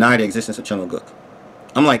and deny the existence of Chono Guk.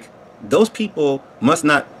 I'm like, those people must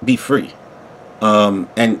not be free. And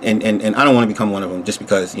I don't want to become one of them just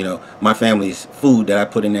because, you know, my family's food that I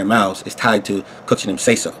put in their mouths is tied to Kukchinim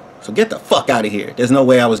say so. So get the fuck out of here. There's no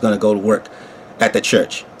way I was going to go to work at the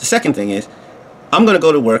church. The second thing is, I'm going to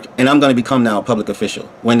go to work and I'm going to become now a public official.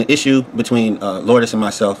 When the issue between Lourdes and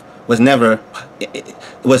myself was never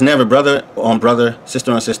brother on brother,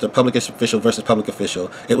 sister on sister, public official versus public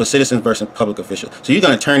official. It was citizens versus public official. So you're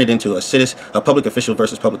going to turn it into a public official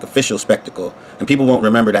versus public official spectacle, and people won't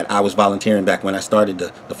remember that I was volunteering back when I started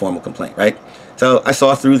the formal complaint, right? So I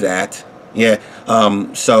saw through that. Yeah.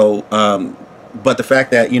 But the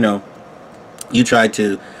fact that, you know, you tried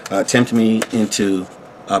to tempt me into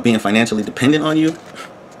being financially dependent on you,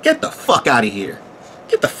 get the fuck out of here.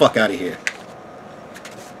 Get the fuck out of here.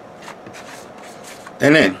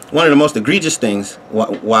 And then one of the most egregious things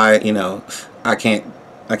why you know I can't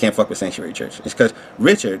fuck with Sanctuary Church is because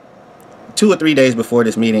Richard, 2 or 3 days before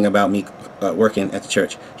this meeting about me working at the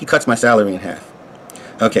church, he cuts my salary in half.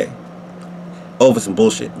 Okay, over some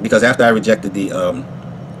bullshit. Because after I rejected the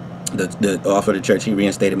offer of the church, he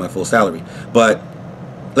reinstated my full salary. But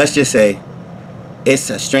let's just say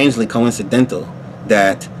it's strangely coincidental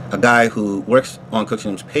that a guy who works on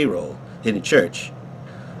Cookingham's payroll in the church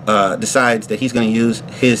decides that he's going to use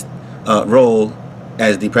his role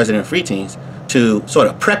as the president of Free Teens to sort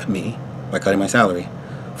of prep me by cutting my salary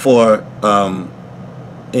for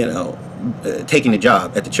you know, taking the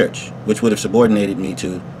job at the church, which would have subordinated me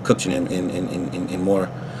to Cookchingham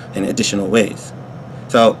in additional ways.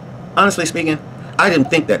 So honestly speaking, I didn't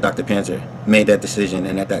think that Dr. Panzer made that decision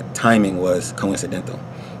and that timing was coincidental.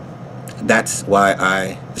 That's why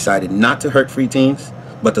I decided not to hurt Free Teens,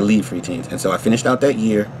 but to leave Free Teens. And so I finished out that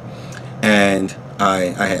year, and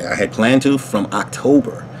I had planned to from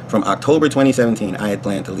October 2017, I had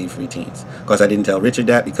planned to leave Free Teens. Of course, I didn't tell Richard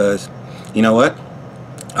that because, you know what?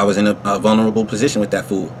 I was in a vulnerable position with that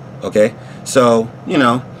fool, okay? So, you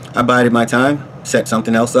know, I bided my time, set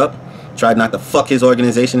something else up, tried not to fuck his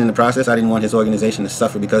organization in the process. I didn't want his organization to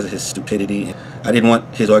suffer because of his stupidity. I didn't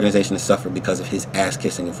want his organization to suffer because of his ass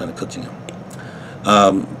kissing in front of Cookchingham.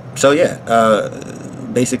 So yeah,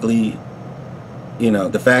 basically, you know,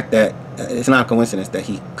 the fact that it's not a coincidence that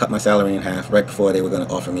he cut my salary in half right before they were going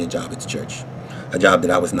to offer me a job at the church, a job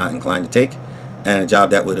that I was not inclined to take, and a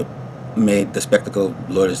job that would have made the spectacle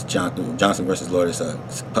Lourdes Johnson versus Lourdes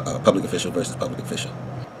public official versus public official.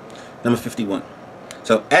 Number 51.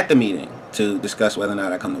 So at the meeting to discuss whether or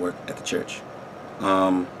not I come to work at the church,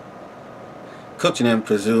 Cookchingham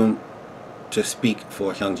presumed to speak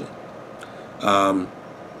for Hyungjin. I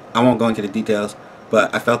won't go into the details,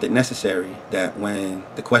 but I felt it necessary that when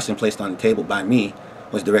the question placed on the table by me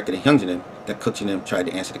was directed at Hyungjin, that Cookchingham tried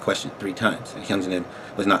to answer the question 3 times, and Hyungjin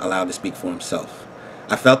was not allowed to speak for himself.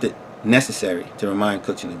 I felt it necessary to remind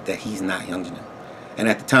Cookchingham that he's not Hyungjin. And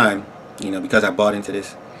at the time, you know, because I bought into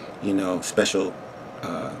this, you know, special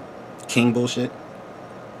king bullshit,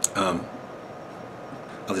 I'll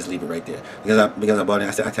just leave it right there. Because I bought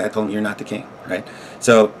it, I told him, you're not the king, right?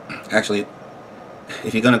 So, actually,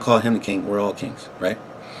 if you're going to call him the king, we're all kings, right?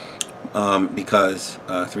 Because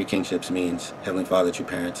 3 kingships means Heavenly Father, true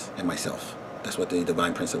parents, and myself. That's what the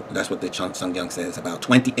divine principle, that's what the Chung Sung Young says about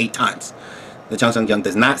 28 times. The Chung Sung Young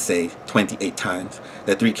does not say 28 times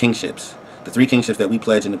that 3 kingships, the 3 kingships that we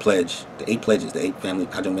pledge in the pledge, the 8 pledges, the 8 family,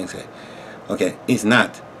 Kajong Mengse, okay, is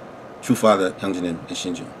not True Father, Hyungjin, and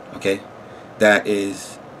Shinjun, okay? That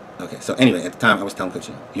is, okay, so anyway, at the time I was telling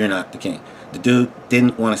Cookchingham, you're not the king. The dude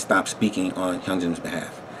didn't want to stop speaking on Hyungjin's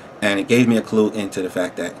behalf. And it gave me a clue into the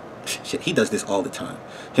fact that, shit, he does this all the time.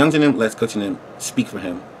 Hyungjin lets Cookchingham speak for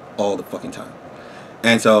him all the fucking time.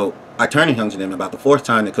 And so I turned to Hyungjin about the 4th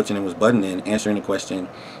time that Cookchingham was butting in, answering the question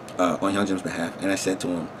on Hyungjin's behalf. And I said to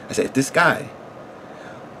him, I said, if this guy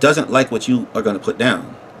doesn't like what you are going to put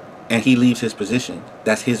down, and he leaves his position,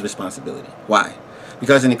 that's his responsibility. Why?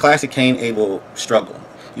 Because in the classic Cain-Abel struggle,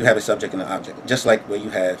 you have a subject and an object, just like where you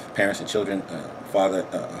have parents and children, father,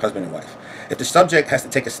 husband and wife. If the subject has to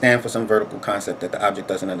take a stand for some vertical concept that the object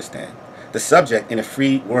doesn't understand, the subject in a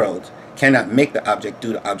free world cannot make the object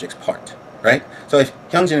do the object's part, right? So if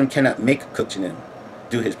Hyungjin cannot make Cookchingham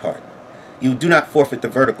do his part, you do not forfeit the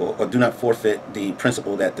vertical or do not forfeit the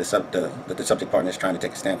principle that the subject partner is trying to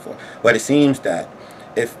take a stand for. But it seems that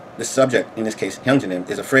if the subject, in this case Hyungjin,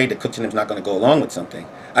 is afraid that Cookchingham is not going to go along with something,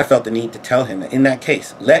 I felt the need to tell him that in that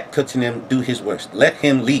case, let Cookchingham do his worst. Let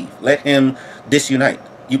him leave. Let him disunite.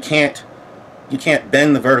 You can't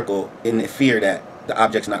bend the vertical in the fear that the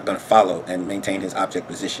object's not going to follow and maintain his object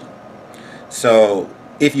position. So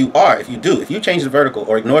if you change the vertical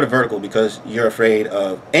or ignore the vertical because you're afraid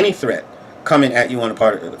of any threat coming at you on the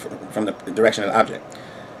part of from the direction of the object,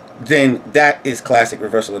 then that is classic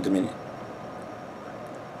reversal of dominion.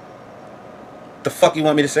 The fuck you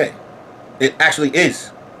want me to say? It actually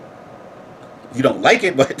is. You don't like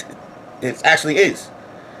it, but it actually is.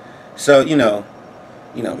 So, you know,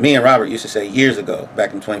 me and Robert used to say years ago,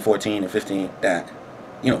 back in 2014 or 15, that,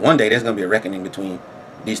 you know, one day there's going to be a reckoning between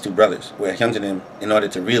these 2 brothers, where Hyungjin, in order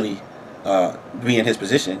to really be in his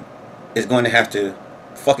position, is going to have to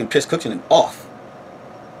fucking piss Cookchingham off,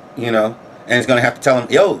 you know, and it's going to have to tell him,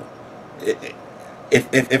 yo,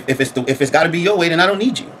 if it's got to be your way, then I don't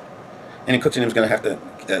need you. And then Cookchinham's going to have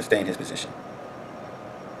to stay in his position.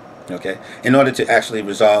 Okay? In order to actually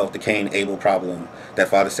resolve the Cain-Abel problem that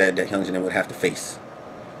Father said that Hyungjin would have to face.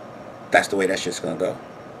 That's the way that shit's going to go.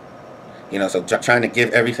 You know, so trying to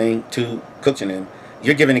give everything to Cookchinham,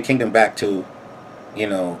 you're giving the kingdom back to you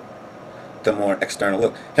know, the more external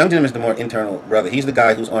look. Hyunjin is the more internal brother. He's the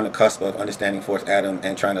guy who's on the cusp of understanding fourth Adam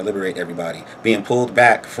and trying to liberate everybody, being pulled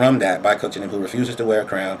back from that by Kukjinim, who refuses to wear a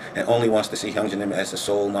crown and only wants to see Hyunjin as the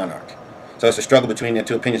sole monarch. So it's a struggle between their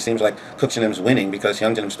two opinions. Seems like Kukjinim's winning because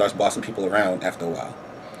Hyunjin starts bossing people around after a while.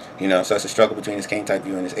 You know, so it's a struggle between his Cain type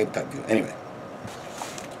view and his Abel type view. Anyway,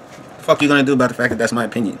 the fuck you gonna do about the fact that that's my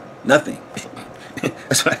opinion? Nothing.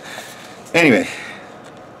 That's what anyway.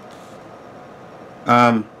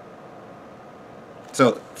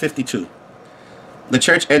 So 52. The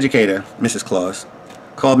church educator, Mrs. Claus,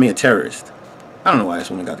 called me a terrorist. I don't know why this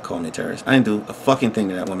woman got to call me a terrorist. I didn't do a fucking thing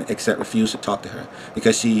to that woman except refuse to talk to her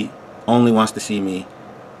because she only wants to see me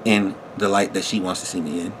in the light that she wants to see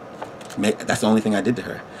me in. That's the only thing I did to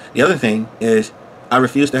her. The other thing is I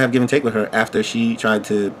refused to have give and take with her after she tried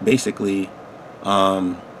to basically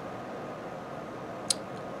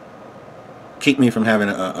keep me from having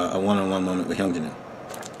a one-on-one moment with Hyunjin.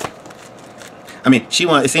 I mean, it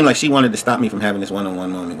seemed like she wanted to stop me from having this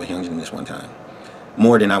one-on-one moment with Hyunjin this one time,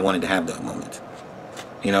 more than I wanted to have that moment.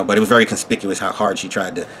 You know, but it was very conspicuous how hard she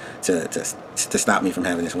tried to stop me from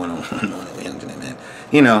having this one-on-one moment with Hyunjin, man.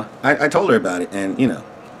 You know, I told her about it, and you know,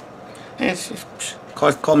 and she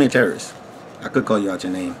called me a terrorist. I could call you out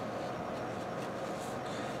your name.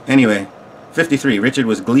 Anyway, 53. Richard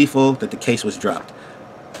was gleeful that the case was dropped.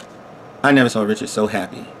 I never saw Richard so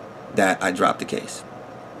happy that I dropped the case.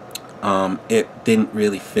 It didn't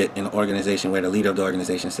really fit in an organization where the leader of the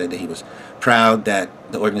organization said that he was proud that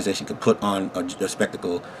the organization could put on a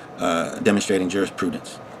spectacle demonstrating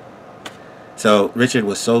jurisprudence. So Richard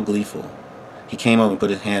was so gleeful. He came over and put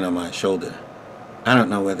his hand on my shoulder. I don't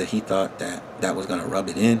know whether he thought that that was going to rub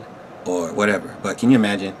it in or whatever. But can you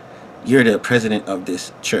imagine? You're the president of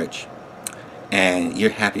this church and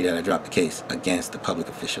you're happy that I dropped the case against the public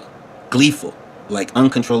official. Gleeful. Like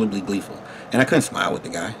uncontrollably gleeful. And I couldn't smile with the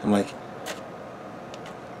guy. I'm like,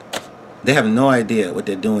 they have no idea what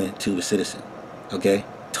they're doing to the citizen. Okay?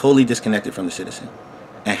 Totally disconnected from the citizen.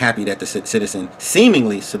 And happy that the citizen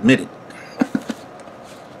seemingly submitted.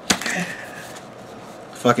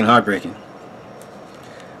 Fucking heartbreaking.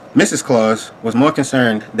 Mrs. Claus was more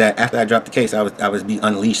concerned that after I dropped the case, I was be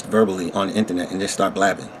unleashed verbally on the internet and just start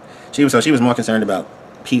blabbing. She was more concerned about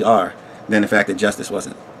PR than the fact that justice was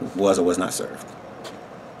or was not served.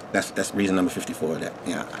 That's reason number 54. That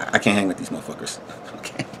I can't hang with these motherfuckers.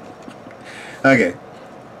 Okay. Okay.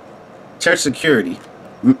 Church security,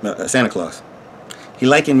 Santa Claus. He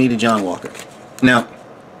likened me to John Walker. Now,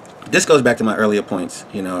 this goes back to my earlier points,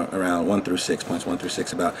 you know, around 1 through 6, points 1 through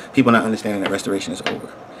 6, about people not understanding that restoration is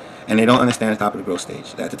over. And they don't understand the top of the growth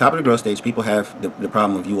stage. At the top of the growth stage, people have the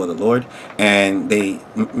problem of you are the Lord, and they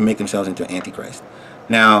make themselves into an antichrist.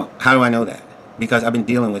 Now, how do I know that? Because I've been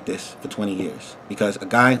dealing with this for 20 years. Because a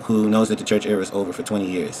guy who knows that the church era is over for 20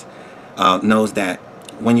 years knows that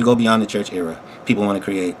when you go beyond the church era, people want to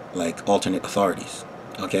create like alternate authorities.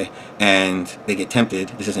 Okay? And they get tempted,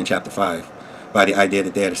 this is in chapter 5, by the idea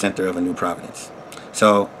that they're the center of a new providence.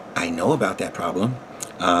 So I know about that problem,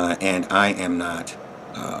 and I am not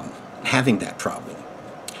having that problem.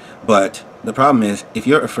 But the problem is, if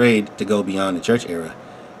you're afraid to go beyond the church era,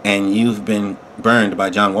 and you've been burned by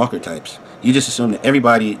John Walker types, you just assume that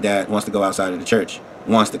everybody that wants to go outside of the church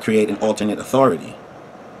wants to create an alternate authority.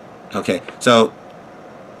 Okay, so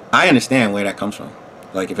I understand where that comes from.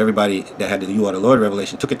 Like if everybody that had the You Are the Lord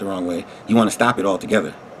revelation took it the wrong way, you want to stop it altogether,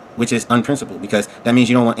 which is unprincipled, because that means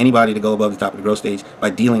you don't want anybody to go above the top of the growth stage by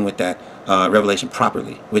dealing with that revelation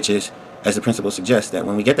properly, which is, as the principle suggests, that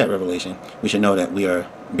when we get that revelation, we should know that we are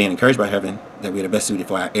being encouraged by heaven, that we are the best suited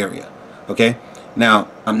for our area. Okay? Now,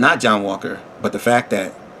 I'm not John Walker, but the fact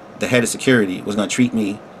that the head of security was going to treat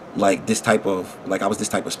me like this type of, like I was this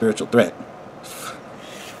type of spiritual threat.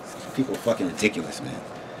 People are fucking ridiculous,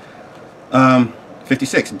 man.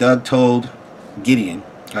 56. Doug told Gideon,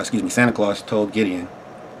 Santa Claus told Gideon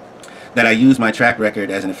that I used my track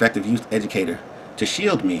record as an effective youth educator to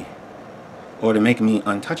shield me or to make me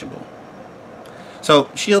untouchable. So,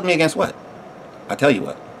 shield me against what? I'll tell you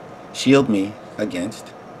what. Shield me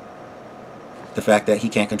against the fact that he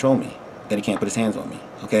can't control me, that he can't put his hands on me,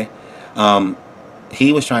 okay?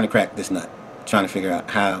 He was trying to crack this nut, trying to figure out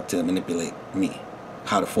how to manipulate me,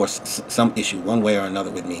 how to force some issue one way or another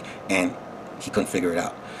with me, and he couldn't figure it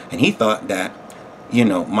out. And he thought that, you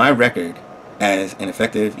know, my record as an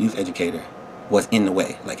effective youth educator was in the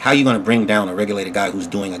way. Like, how are you going to bring down a regulated guy who's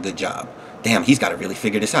doing a good job? Damn, he's got to really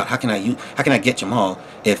figure this out. How can I get Jamal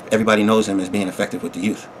if everybody knows him as being effective with the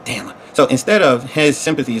youth? Damn. So instead of his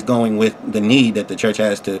sympathies going with the need that the church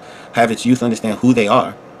has to have its youth understand who they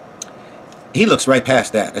are, he looks right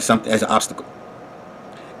past that as an obstacle.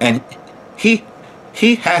 And he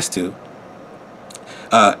he has to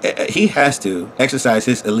exercise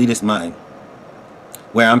his elitist mind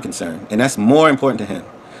where I'm concerned, and that's more important to him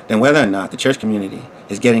than whether or not the church community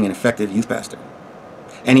is getting an effective youth pastor.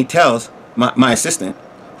 And he tells my assistant,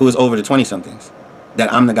 who is over the 20-somethings,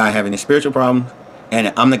 that I'm the guy having these spiritual problems,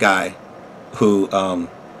 and I'm the guy who,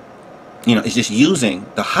 is just using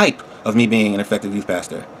the hype of me being an effective youth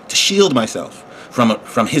pastor to shield myself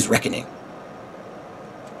from his reckoning.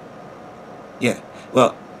 Yeah,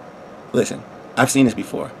 well, listen, I've seen this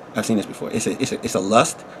before. It's a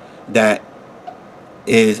lust that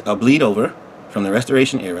is a bleed over from the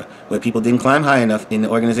Restoration era, where people didn't climb high enough in the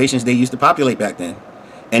organizations they used to populate back then,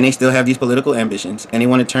 and they still have these political ambitions, and they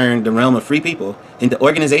want to turn the realm of free people into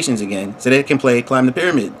organizations again so they can climb the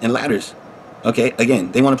pyramid and ladders. Okay,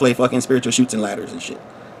 again, they want to play fucking spiritual chutes and ladders and shit.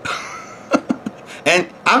 And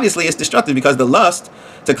obviously it's destructive, because the lust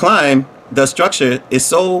to climb the structure is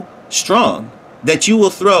so strong that you will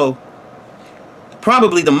throw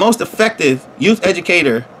probably the most effective youth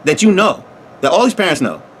educator that you know, that all these parents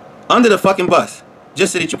know, under the fucking bus,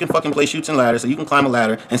 just so that you can fucking play chutes and ladders, so you can climb a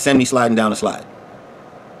ladder and send me sliding down a slide.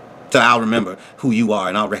 So I'll remember who you are,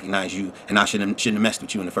 and I'll recognize you, and I shouldn't have messed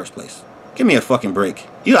with you in the first place. Give me a fucking break.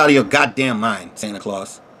 You out of your goddamn mind, Santa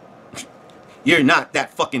Claus. You're not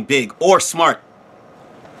that fucking big or smart.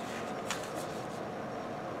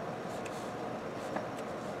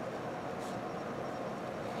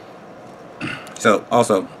 So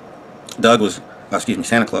also,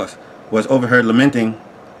 Santa Claus was overheard lamenting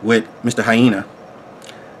with Mr. Hyena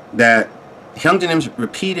that Hyunjin's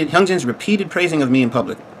repeated praising of me in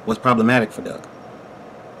public was problematic for Doug.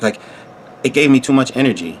 Like, it gave me too much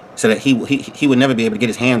energy, so that he would never be able to get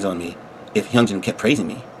his hands on me if Hyunjin kept praising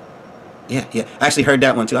me. Yeah. I actually heard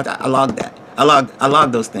that one too. I logged that. I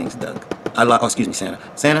logged those things, Doug. Santa.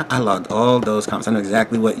 Santa, I logged all those comments. I know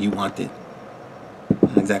exactly what you wanted.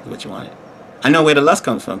 I know where the lust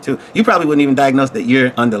comes from too. You probably wouldn't even diagnose that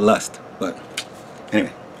you're under lust, but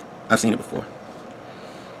anyway, I've seen it before.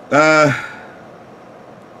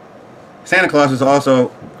 Santa Claus was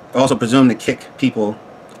also presumed to kick people,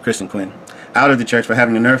 Kristen Quinn, out of the church for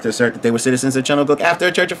having the nerve to assert that they were citizens of Chunoguk after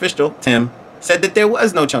a church official, Tim, said that there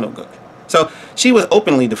was no Chunoguk. So she was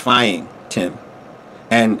openly defying Tim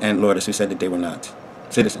and Lourdes, who said that they were not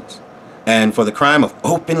citizens. And for the crime of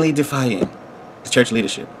openly defying the church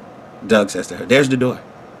leadership, Doug says to her, "There's the door."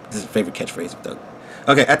 This is a favorite catchphrase of Doug.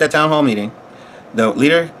 Okay, at that town hall meeting, the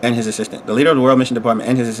leader and his assistant, the leader of the World Mission Department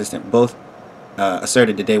and his assistant, both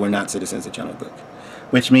asserted that they were not citizens of Chunoguk,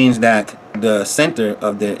 which means that the center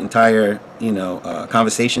of the entire,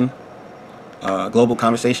 conversation, global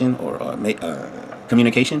conversation or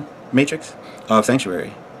communication matrix of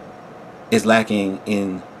Sanctuary is lacking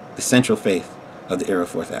in the central faith of the era of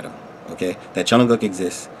Fourth Adam. Okay, that Chunoguk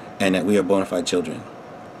exists and that we are bona fide children.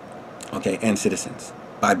 Okay, and citizens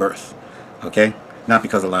by birth. Okay, not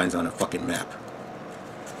because the line's on a fucking map.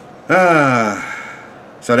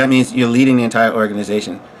 So that means you're leading the entire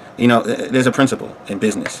organization. There's a principle in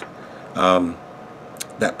business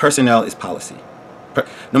that personnel is policy.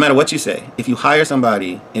 No matter what you say, if you hire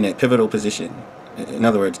somebody in a pivotal position, in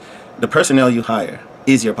other words, the personnel you hire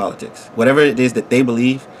is your politics. Whatever it is that they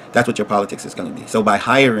believe, that's what your politics is going to be. So by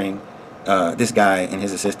hiring this guy and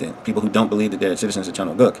his assistant, people who don't believe that they're citizens of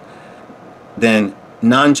Chunoguk, then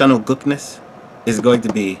non-Chunogukness is going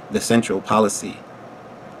to be the central policy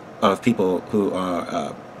of people who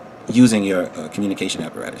are using your communication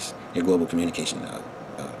apparatus, your global communication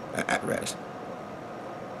apparatus.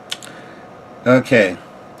 Okay,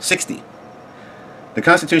 60. The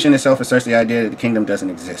Constitution itself asserts the idea that the kingdom doesn't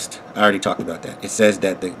exist. I already talked about that. It says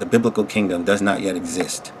that the biblical kingdom does not yet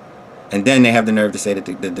exist. And then they have the nerve to say that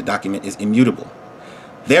the document is immutable.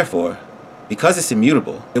 Therefore, because it's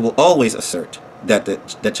immutable, it will always assert that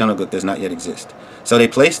that Chunoguk does not yet exist. So they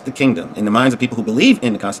place the kingdom in the minds of people who believe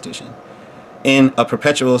in the Constitution in a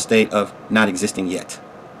perpetual state of not existing yet,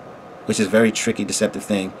 which is a very tricky, deceptive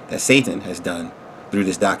thing that Satan has done through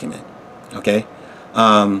this document. Okay?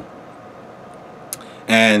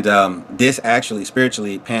 This actually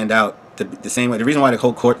spiritually panned out the same way. The reason why the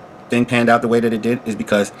whole court thing panned out the way that it did is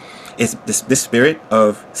because it's this spirit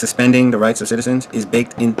of suspending the rights of citizens is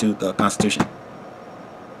baked into the Constitution.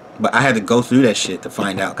 But I had to go through that shit to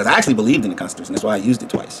find out, because I actually believed in the Constitution. That's why I used it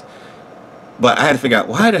twice. But I had to figure out,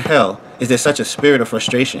 why the hell is there such a spirit of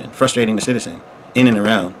frustrating the citizen in and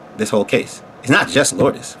around this whole case? It's not just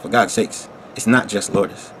Lourdes, for God's sakes. It's not just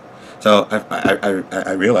Lourdes. So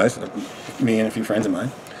I realized, me and a few friends of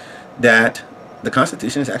mine, that the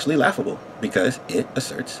Constitution is actually laughable, because it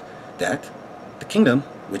asserts that the kingdom,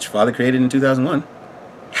 which Father created in 2001,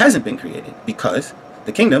 hasn't been created, because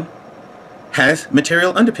the kingdom has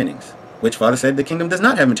material underpinnings, which Father said the kingdom does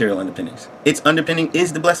not have material underpinnings. Its underpinning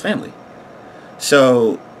is the blessed family.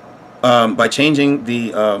 So by changing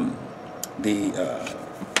the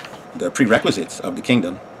prerequisites of the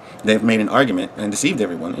kingdom, they've made an argument and deceived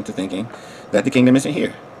everyone into thinking that the kingdom isn't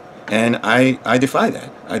here. And I defy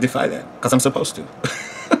that. I defy that because I'm supposed to.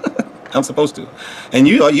 I'm supposed to. And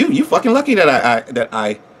you fucking lucky that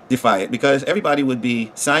I defy it, because everybody would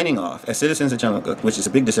be signing off as citizens of Channel Cook, which is a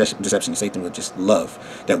big deception. Satan would just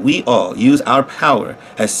love that we all use our power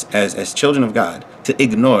as children of God to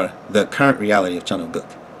ignore the current reality of Channel Cook.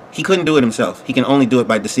 He couldn't do it himself. He can only do it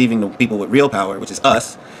by deceiving the people with real power, which is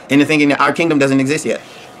us, into thinking that our kingdom doesn't exist yet.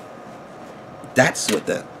 That's what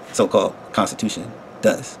the so-called Constitution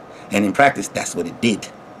does. And in practice, that's what it did.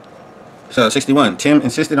 So 61, Tim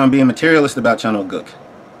insisted on being materialist about Channel Cook.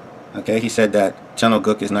 Okay, he said that Channel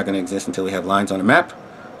Cook is not going to exist until we have lines on the map,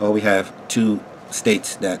 or we have 2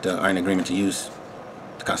 states that are in agreement to use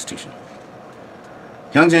the Constitution.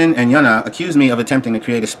 Hyungjin and Yuna accused me of attempting to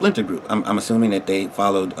create a splinter group. I'm assuming that they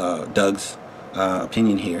followed Doug's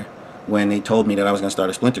opinion here when they told me that I was going to start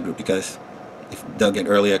a splinter group, because if Doug had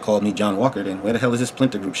earlier called me John Walker, then where the hell does this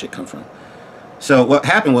splinter group shit come from? So what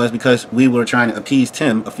happened was, because we were trying to appease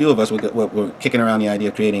Tim, a few of us were kicking around the idea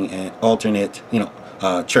of creating an alternate,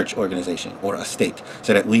 church organization or a state,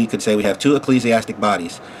 so that we could say we have 2 ecclesiastic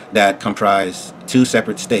bodies that comprise 2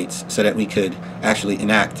 separate states, so that we could actually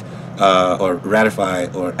enact or ratify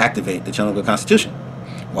or activate the Channel Cook Constitution.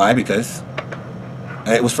 Why? Because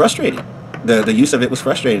it was frustrating. The use of it was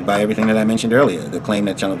frustrated by everything that I mentioned earlier, the claim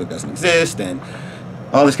that Channel Cook doesn't exist and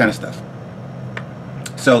all this kind of stuff.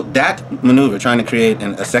 So that maneuver, trying to create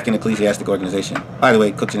a second ecclesiastic organization. By the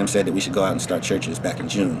way, Cook and him said that we should go out and start churches back in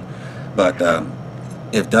June. But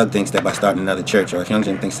if Doug thinks that by starting another church, or if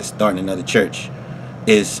Hyungjin thinks that starting another church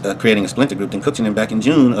is creating a splinter group, then Cook and him back in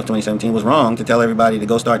June of 2017 was wrong to tell everybody to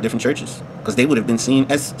go start different churches, because they would have been seen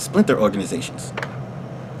as splinter organizations.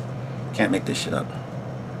 Can't make this shit up.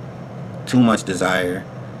 Too much desire,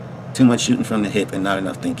 too much shooting from the hip, and not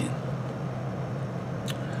enough thinking.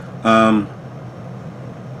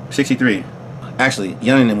 63. Actually,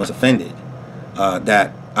 Youngin was offended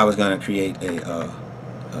that I was going to create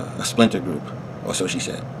a splinter group, or so she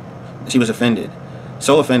said. She was offended.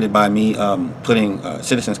 So offended by me putting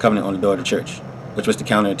Citizens Covenant on the door of the church, which was to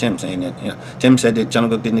counter Tim, saying that Tim said that Channel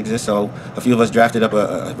Cook didn't exist. So a few of us drafted up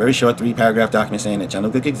a very short 3-paragraph document saying that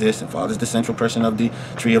Channel Cook exists, and Father is the central person of the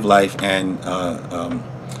tree of life, and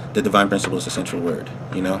the divine principle is the central word,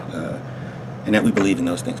 and that we believe in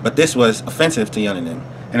those things. But this was offensive to Yun and them.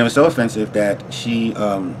 And it was so offensive that she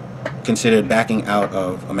considered backing out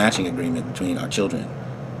of a matching agreement between our children,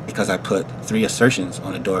 because I put 3 assertions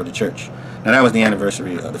on the door of the church. Now that was the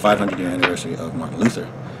anniversary, the 500-year anniversary of Martin Luther.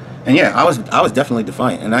 And yeah, I was definitely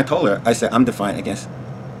defiant. And I told her, I said, I'm defiant against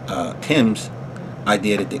Tim's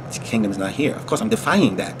idea that the kingdom's not here. Of course, I'm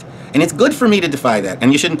defying that. And it's good for me to defy that.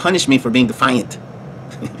 And you shouldn't punish me for being defiant.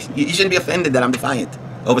 You shouldn't be offended that I'm defiant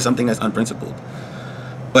over something that's unprincipled.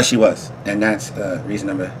 But she was. And that's reason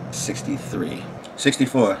number 63.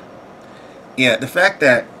 64. Yeah, the fact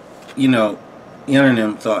that, Yun and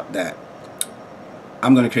them thought that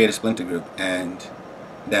I'm going to create a splinter group, and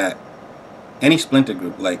that any splinter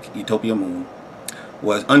group like Utopia Moon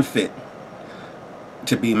was unfit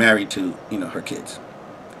to be married to, her kids.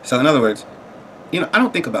 So in other words, I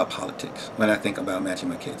don't think about politics when I think about matching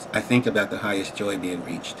my kids. I think about the highest joy being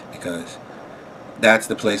reached, because that's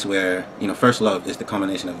the place where, first love is the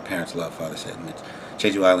culmination of a parent's love, Father said in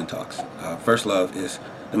Jeju Island Talks. First love is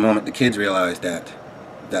the moment the kids realize that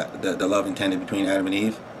the love intended between Adam and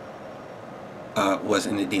Eve was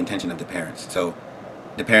in the intention of the parents. So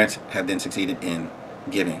the parents have then succeeded in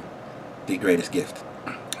giving the greatest gift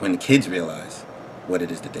when the kids realize what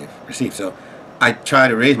it is that they've received. So I try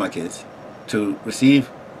to raise my kids to receive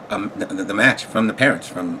the match from the parents,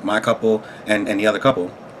 from my couple and the other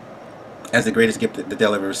couple, as the greatest gift that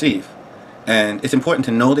they'll ever receive. And it's important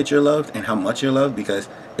to know that you're loved and how much you're loved, because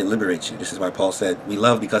it liberates you. This is why Paul said, we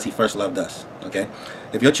love because he first loved us. Okay?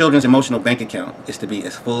 If your children's emotional bank account is to be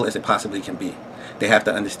as full as it possibly can be, they have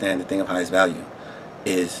to understand the thing of highest value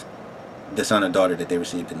is the son or daughter that they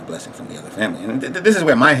received in the blessing from the other family. And this is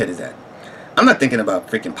where my head is at. I'm not thinking about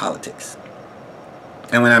freaking politics.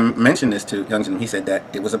 And when I mentioned this to Hyungjin, he said that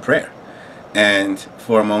it was a prayer. And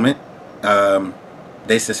for a moment,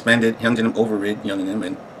 they suspended, Hyungjin overrid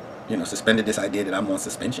Hyungjin and suspended this idea that I'm on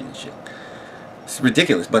suspension and shit. It's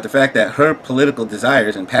ridiculous. But the fact that her political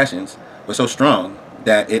desires and passions were so strong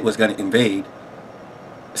that it was going to invade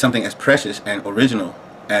something as precious and original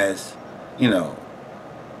as,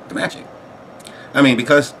 the magic. I mean,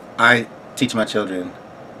 because I teach my children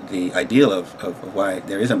the ideal of why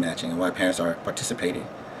there is a matching and why parents are participating.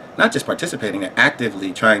 Not just participating, they're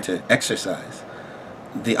actively trying to exercise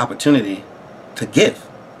the opportunity to give.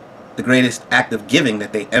 The greatest act of giving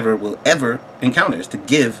that they will ever encounter is to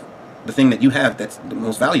give the thing that you have that's the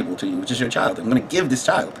most valuable to you, which is your child. I'm going to give this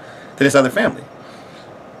child to this other family.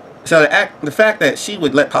 So the fact that she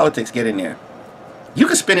would let politics get in there, you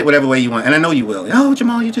can spin it whatever way you want, and I know you will. Oh,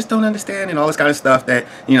 Jamal, you just don't understand, and all this kind of stuff that,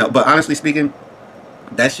 you know. But honestly speaking,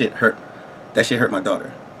 that shit hurt. That shit hurt my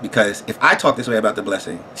daughter. Because if I talk this way about the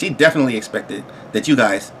blessing, she definitely expected that you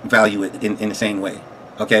guys value it in the same way.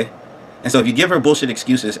 Okay? And so if you give her bullshit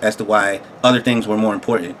excuses as to why other things were more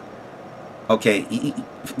important, okay,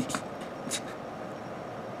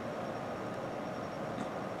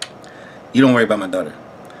 you don't worry about my daughter.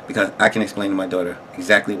 Because I can explain to my daughter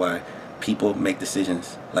exactly why people make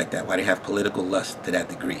decisions like that, why they have political lust to that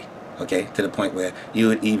degree, okay, to the point where you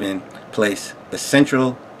would even place the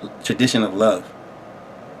central tradition of love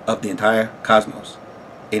of the entire cosmos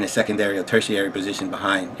in a secondary or tertiary position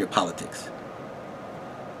behind your politics.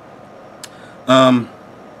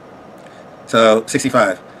 So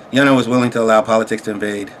 65, Yana was willing to allow politics to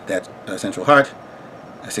invade that central heart.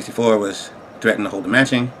 64 was threatened to hold the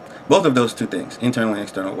matching. Both of those two things, internal and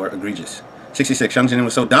external, were egregious. 66, Hyung Jin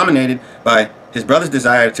was so dominated by his brother's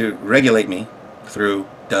desire to regulate me through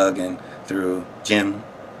Doug and through Jim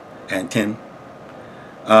and Tim.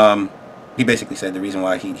 He basically said the reason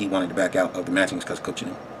why he wanted to back out of the matching was because of coaching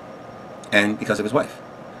him and because of his wife.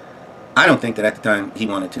 I don't think that at the time he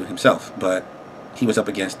wanted to himself, but he was up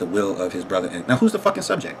against the will of his brother. And now who's the fucking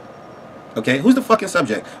subject? Okay, who's the fucking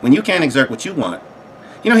subject when you can't exert what you want?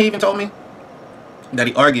 You know, he even told me that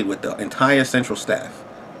he argued with the entire central staff.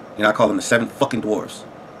 You know, I call them the 7 fucking dwarves.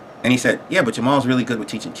 And he said, yeah, but Jamal's really good with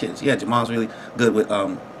teaching kids. Yeah, Jamal's really good with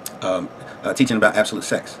teaching about absolute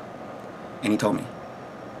sex. And he told me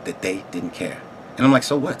that they didn't care. And I'm like,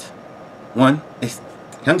 so what? One,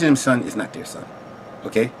 Hyung Jin's son is not their son.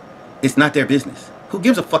 Okay? It's not their business. Who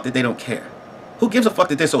gives a fuck that they don't care? Who gives a fuck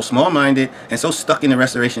that they're so small-minded and so stuck in the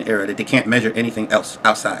Restoration era that they can't measure anything else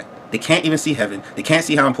outside? They can't even see heaven. They can't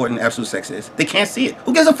see how important absolute sex is. They can't see it.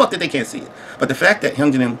 Who gives a fuck that they can't see it? But the fact that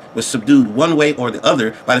Hyung Jin was subdued one way or the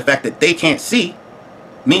other by the fact that they can't see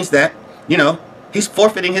means that, you know, he's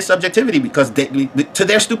forfeiting his subjectivity because to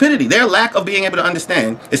their stupidity. Their lack of being able to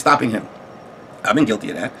understand is stopping him. I've been guilty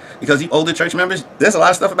of that because you older church members, there's a lot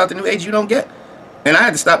of stuff about the New Age you don't get. And I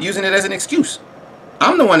had to stop using it as an excuse.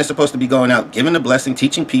 I'm the one that's supposed to be going out, giving the blessing,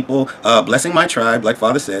 teaching people, blessing my tribe, like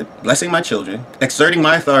Father said, blessing my children, exerting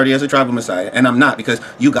my authority as a tribal messiah, and I'm not because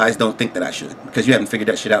you guys don't think that I should, because you haven't figured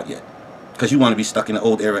that shit out yet. Because you want to be stuck in the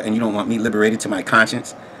old era and you don't want me liberated to my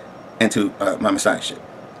conscience and to my messiahship.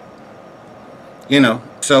 You know,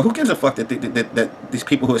 so who gives a fuck that these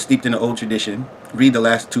people who are steeped in the old tradition read the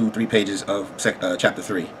last 2-3 pages of chapter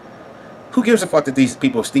 3? Who gives a fuck that these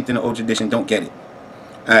people steeped in the old tradition don't get it?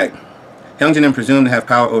 Alright. Hyung Jin presumed to have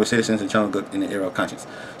power over citizens and channel good in the era of conscience.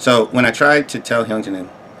 So when I tried to tell Hyung Jin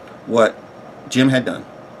what Jim had done,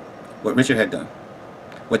 what Richard had done,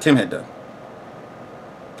 what Tim had done,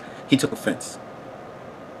 he took offense.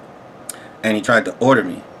 And he tried to order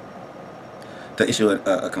me to issue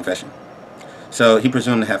a confession. So he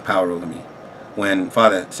presumed to have power over me when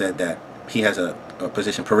Father said that he has a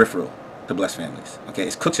position peripheral to blessed families. Okay,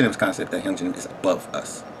 it's Cook's concept that Hyung Jin is above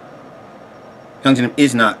us. Hyung Jin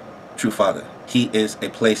is not True Father. He is a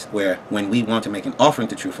place where when we want to make an offering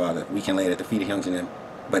to True Father, we can lay it at the feet of Hyung Jin.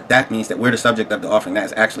 But that means that we're the subject of the offering. That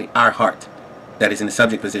is actually our heart that is in the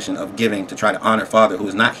subject position of giving to try to honor Father who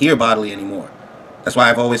is not here bodily anymore. That's why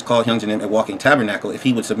I've always called Hyung Jin a walking tabernacle. If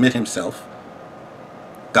he would submit himself,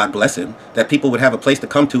 God bless him, that people would have a place to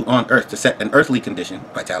come to on earth to set an earthly condition,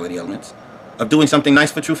 vitality elements, of doing something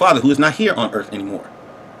nice for True Father who is not here on earth anymore.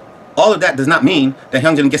 All of that does not mean that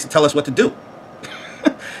Hyung Jin gets to tell us what to do.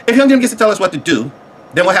 If Hyung Jin gets to tell us what to do,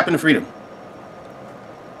 then what happened to freedom?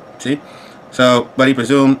 See? So, but he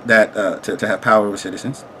presumed that to have power over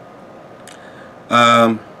citizens.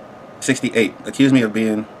 68. Accused me of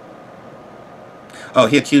being... Oh,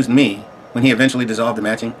 he accused me when he eventually dissolved the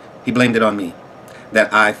matching. He blamed it on me,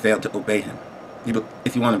 that I failed to obey him.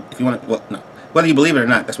 If you want to, well, no. Whether you believe it or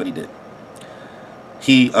not, that's what he did.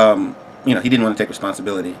 He, you know, he didn't want to take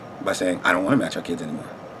responsibility by saying, I don't want to match our kids anymore.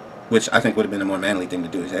 Which I think would have been a more manly thing to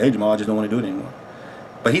do. He said, hey, Jamal, I just don't want to do it anymore.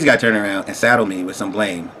 But he's got to turn around and saddle me with some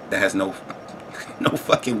blame that has no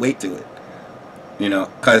fucking weight to it. You know,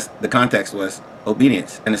 because the context was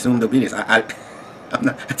obedience and assumed obedience. I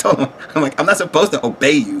told him, I'm like, I'm not supposed to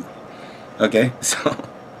obey you. Okay? So,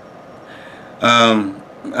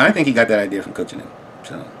 I think he got that idea from coaching him.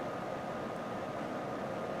 So,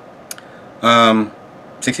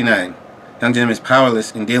 69. Young Jim is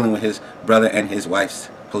powerless in dealing with his brother and his wife's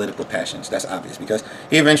political passions. That's obvious because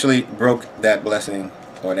he eventually broke that blessing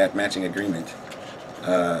or that matching agreement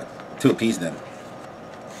to appease them.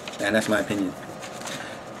 And that's my opinion.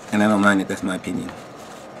 And I don't mind it, that's my opinion.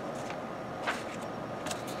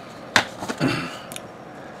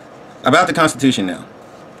 About the Constitution now.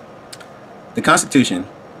 The Constitution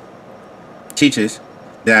teaches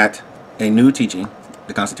that a new teaching,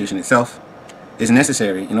 the Constitution itself, is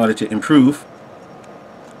necessary in order to improve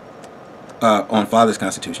on Father's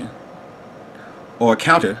Constitution or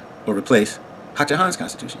counter or replace Hak Jahan's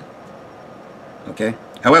Constitution. Okay?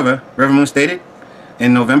 However, Reverend Moon stated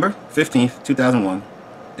in November 15th, 2001,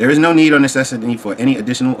 there is no need or necessity for any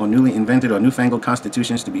additional or newly invented or newfangled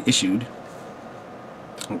constitutions to be issued.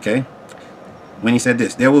 Okay? When he said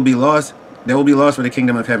this, there will be laws for the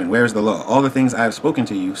kingdom of heaven. Where is the law? All the things I have spoken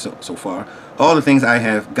to you so far, all the things I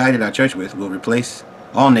have guided our church with will replace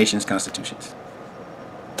all nations' constitutions.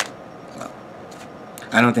 Well,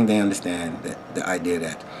 I don't think they understand the idea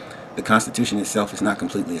that the Constitution itself is not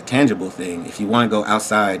completely a tangible thing. If you want to go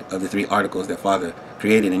outside of the 3 articles that Father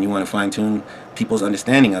created and you want to fine-tune people's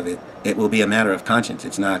understanding of it, it will be a matter of conscience.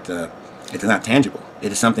 It's not tangible.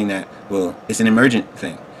 It is something that it's an emergent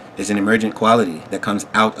thing. It's an emergent quality that comes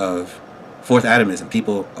out of Fourth Adamism,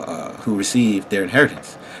 people who receive their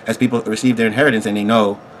inheritance. As people receive their inheritance and they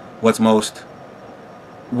know what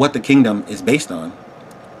the kingdom is based on,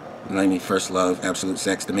 namely first love, absolute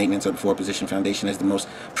sex, the maintenance of the 4-position foundation as the most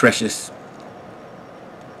precious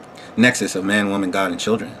nexus of man, woman, God, and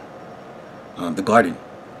children. The garden.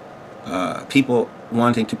 People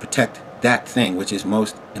wanting to protect that thing which is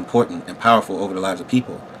most important and powerful over the lives of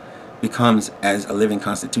people becomes as a living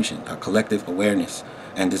constitution. Our collective awareness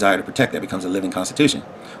and desire to protect that becomes a living constitution.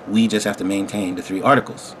 We just have to maintain the 3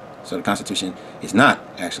 articles. So the Constitution is not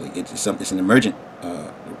actually, it's an emergent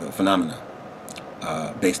phenomena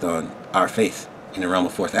based on our faith in the realm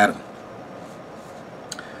of Fourth Adam.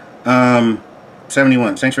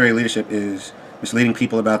 71. Sanctuary leadership is misleading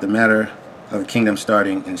people about the matter of the kingdom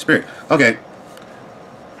starting in the spirit. Okay.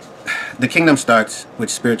 The kingdom starts with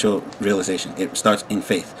spiritual realization. It starts in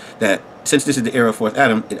faith. That since this is the era of Fourth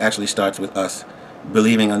Adam, it actually starts with us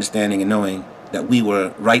believing, understanding, and knowing that we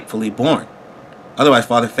were rightfully born. Otherwise,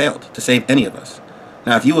 Father failed to save any of us.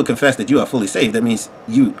 Now, if you would confess that you are fully saved, that means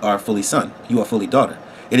you are fully son. You are fully daughter.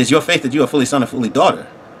 It is your faith that you are fully son or fully daughter.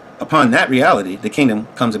 Upon that reality, the kingdom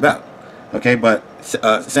comes about. Okay, but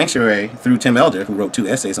Sanctuary, through Tim Elder, who wrote 2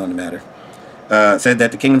 essays on the matter, said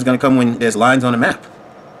that the kingdom's going to come when there's lines on a map.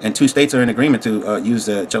 And 2 states are in agreement to use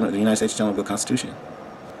the United States General Constitution.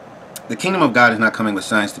 The kingdom of God is not coming with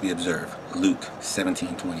signs to be observed. Luke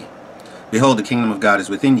 17:20. Behold, the kingdom of God is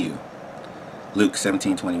within you. Luke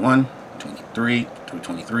 17:21, 23 through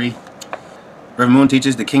 23. Reverend Moon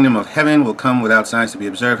teaches the kingdom of heaven will come without signs to be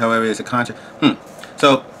observed. However, it's a contract.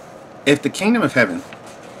 So, if the kingdom of heaven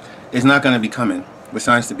is not going to be coming with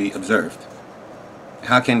signs to be observed,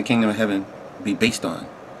 how can the kingdom of heaven be based on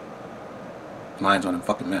lines on a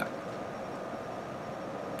fucking map?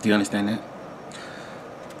 Do you understand that?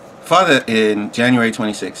 Father, in January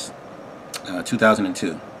 26,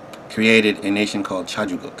 2002, created a nation called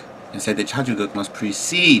Chajuguk and said that Chajuguk must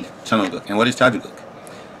precede Chanoguk. And what is Chajuguk?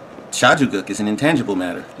 Chajuguk is an intangible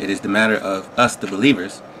matter. It is the matter of us, the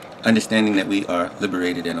believers, understanding that we are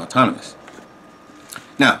liberated and autonomous.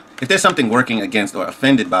 Now, if there's something working against or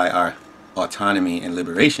offended by our autonomy and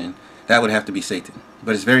liberation, that would have to be Satan.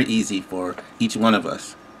 But it's very easy for each one of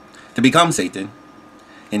us to become Satan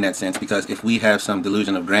in that sense, because if we have some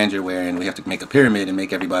delusion of grandeur wherein we have to make a pyramid and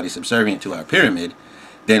make everybody subservient to our pyramid,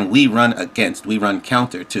 then we run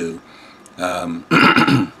counter to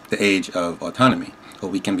the age of autonomy, or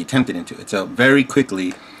we can be tempted into it. So very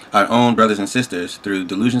quickly, our own brothers and sisters, through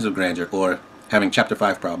delusions of grandeur or having chapter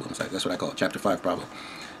 5 problems, that's what I call it, chapter 5 problem.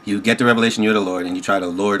 You get the revelation you're the Lord and you try to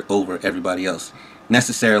lord over everybody else,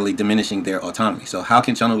 necessarily diminishing their autonomy. So how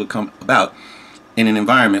can Chanukah come about in an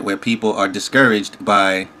environment where people are discouraged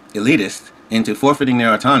by elitists into forfeiting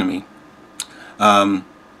their autonomy,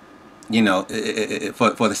 you know,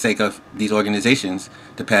 for the sake of these organizations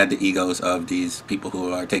to pad the egos of these people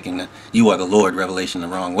who are taking the "you are the Lord" revelation the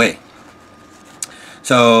wrong way.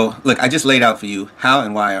 So, look, I just laid out for you how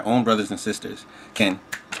and why our own brothers and sisters can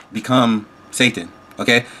become Satan.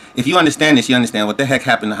 Okay? If you understand this, you understand what the heck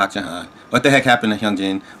happened to Hak Jahan, what the heck happened to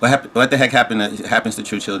Hyunjin, what the heck happens to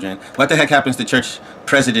true children, what the heck happens to church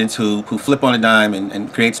presidents who flip on a dime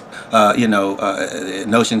and creates,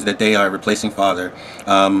 notions that they are replacing Father,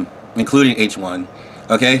 including H1.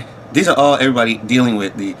 Okay? These are all everybody dealing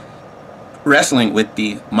with wrestling with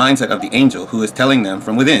the mindset of the angel who is telling them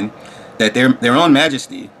from within that their own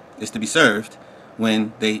majesty is to be served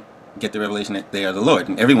when they get the revelation that they are the Lord.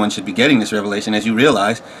 And everyone should be getting this revelation as you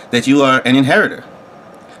realize that you are an inheritor.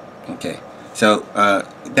 Okay, so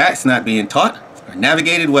that's not being taught or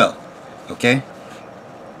navigated well. Okay,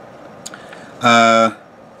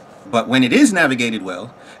 but when it is navigated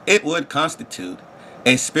well, it would constitute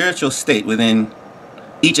a spiritual state within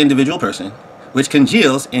each individual person, which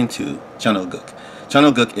congeals into Chonoguk.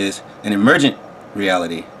 Chonoguk is an emergent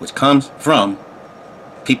reality which comes from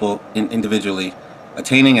people individually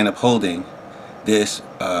attaining and upholding this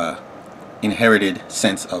inherited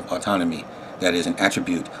sense of autonomy that is an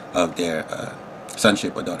attribute of their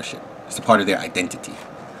sonship or daughtership. It's a part of their identity.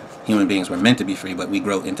 Human beings were meant to be free, but we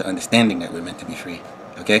grow into understanding that we're meant to be free.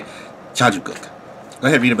 Okay? Chajuguk. Go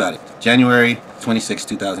ahead, read about it. January 26,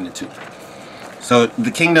 2002. So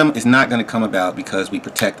the kingdom is not going to come about because we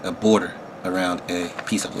protect a border around a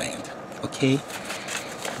piece of land. Okay?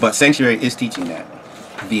 But Sanctuary is teaching that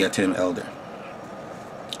via Tim Elder.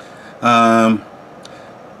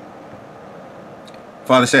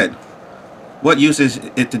 Father said, what use is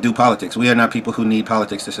it to do politics? We are not people who need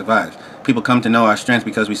politics to survive. People come to know our strength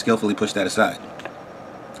because we skillfully push that aside.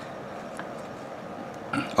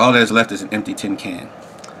 All that is left is an empty tin can.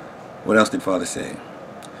 What else did Father say?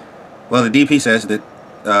 Well, the DP says that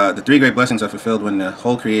the three great blessings are fulfilled when the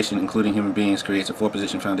whole creation, including human beings, creates a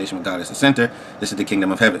four-position foundation with God as the center. This is the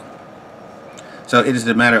kingdom of heaven. So it is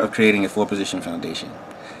the matter of creating a four-position foundation.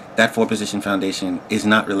 That four-position foundation is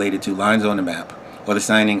not related to lines on the map or the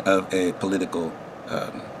signing of a political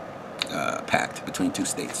pact between two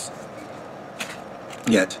states.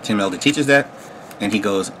 Yet, Tim Elder teaches that, and he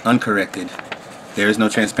goes uncorrected. There is no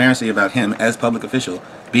transparency about him as public official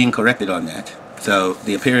being corrected on that. So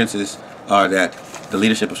the appearances are that the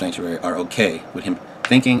leadership of Sanctuary are okay with him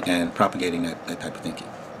thinking and propagating that type of thinking.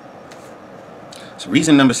 So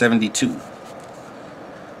reason number 72.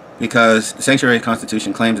 Because the Sanctuary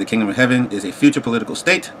Constitution claims the kingdom of heaven is a future political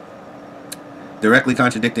state, directly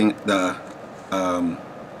contradicting the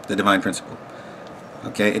divine principle.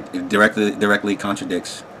 Okay, it directly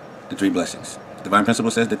contradicts the three blessings. The divine principle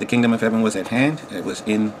says that the kingdom of heaven was at hand. It was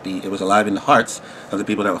alive in the hearts of the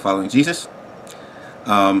people that were following Jesus.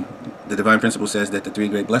 The divine principle says that the three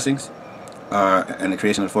great blessings are, and the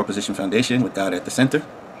creation of the four-position foundation with God at the center,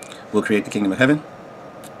 will create the kingdom of heaven.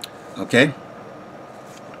 Okay.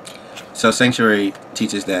 So Sanctuary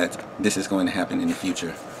teaches that this is going to happen in the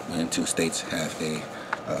future when two states have a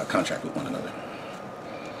contract with one another.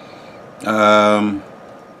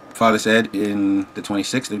 Father said in the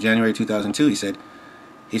 26th of January 2002,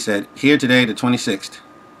 he said, here today, the 26th,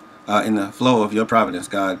 in the flow of your providence,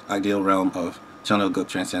 God, ideal realm of Chonoguk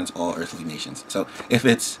transcends all earthly nations. So if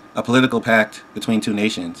it's a political pact between two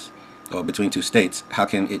nations or between two states, how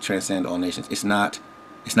can it transcend all nations? It's not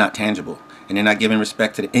tangible, and they're not giving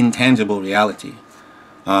respect to the intangible reality.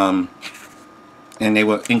 And they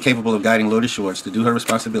were incapable of guiding Lourdes Schwartz to do her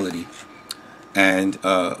responsibility and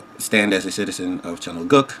stand as a citizen of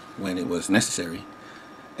Chonoguk when it was necessary.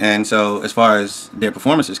 And so as far as their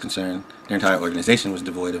performance is concerned, their entire organization was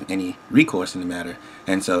devoid of any recourse in the matter.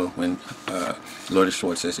 And so when Lourdes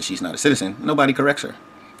Schwartz says that she's not a citizen, nobody corrects her.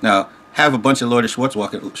 Now, have a bunch of Lourdes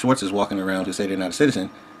Schwartzes walking around who say they're not a citizen,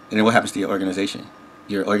 and then what happens to your organization?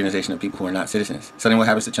 Your organization of people who are not citizens. So then what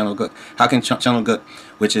happens to Chonoguk? How can Chonoguk,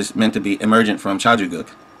 which is meant to be emergent from Chajuguk,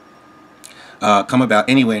 come about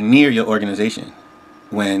anywhere near your organization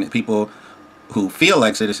when people who feel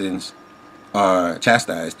like citizens are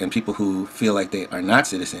chastised and people who feel like they are not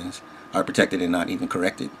citizens are protected and not even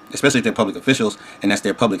corrected? Especially if they're public officials and that's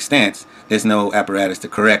their public stance, there's no apparatus to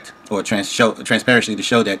correct or transparency to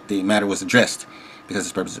show that the matter was addressed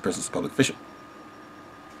because the person's a public official.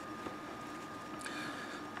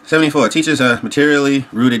 74. Teaches a materially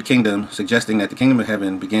rooted kingdom, suggesting that the kingdom of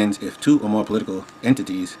heaven begins if two or more political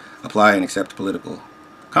entities apply and accept political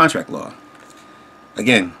contract law.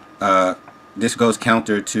 Again, this goes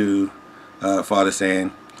counter to Father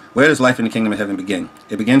saying, where does life in the kingdom of heaven begin?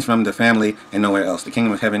 It begins from the family and nowhere else. The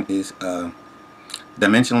kingdom of heaven is a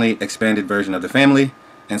dimensionally expanded version of the family,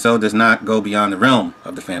 and so does not go beyond the realm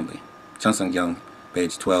of the family. Chunsung Young,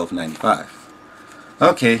 page 1295.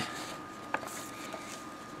 Okay.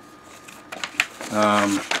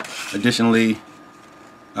 Additionally,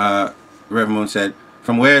 Reverend Moon said,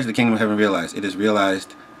 from where is the kingdom of heaven realized? It is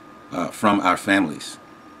realized from our families.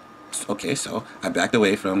 Okay, so I backed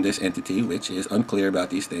away from this entity, which is unclear about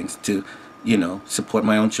these things, to, support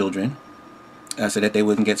my own children so that they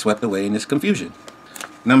wouldn't get swept away in this confusion.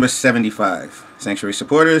 Number 75. Sanctuary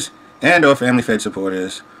supporters and or family-fed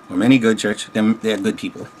supporters, or many good church, they're good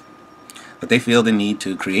people, but they feel the need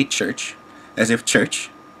to create church as if church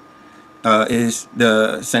is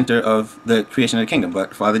the center of the creation of the kingdom.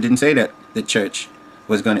 But Father didn't say that the church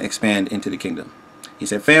was going to expand into the kingdom. He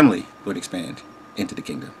said family would expand into the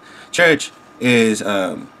kingdom. Church is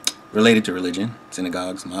related to religion.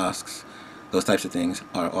 Synagogues, mosques, those types of things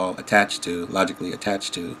are all attached to, logically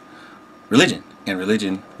attached to religion. And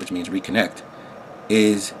religion, which means reconnect,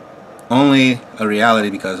 is only a reality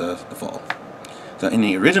because of the fall. So in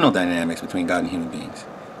the original dynamics between God and human beings,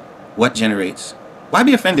 what generates, why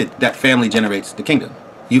be offended that family generates the kingdom?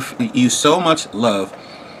 You so much love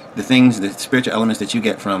the things, the spiritual elements that you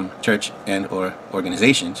get from church and or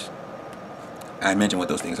organizations. I mentioned what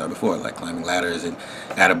those things are before, like climbing ladders and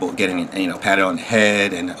getting, patted on the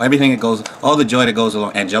head and everything that goes, all the joy that goes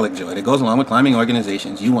along, angelic joy that goes along with climbing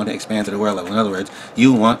organizations. You want to expand to the world level. In other words,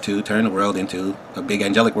 you want to turn the world into a big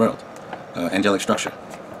angelic world, angelic structure.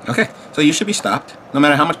 Okay, so you should be stopped, no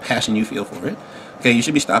matter how much passion you feel for it. Okay, you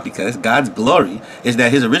should be stopped because God's glory is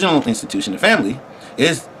that His original institution, the family,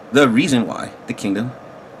 is the reason why the kingdom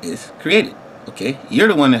is created. Okay, you're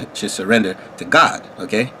the one that should surrender to God.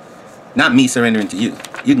 Okay. Not me surrendering to you.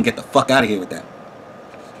 You can get the fuck out of here with that.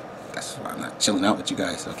 That's why I'm not chilling out with you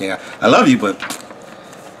guys. Okay, I love you, but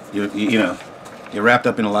you're wrapped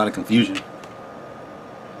up in a lot of confusion.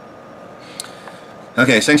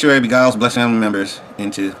 Okay, sanctuary beguiles blessed family members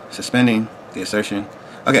into suspending the assertion.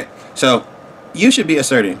 Okay, so you should be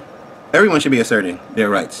asserting. Everyone should be asserting their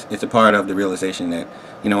rights. It's a part of the realization that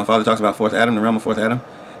when Father talks about fourth Adam, the realm of fourth Adam,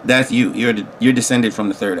 that's you. You're descended from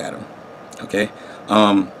the third Adam. Okay.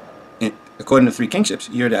 According to three kingships,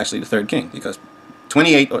 you're actually the third king, because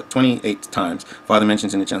 28 times Father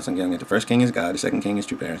mentions in the Chansungyeong that the first king is God, the second king is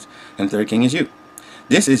true parents, and the third king is you.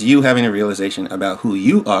 This is you having a realization about who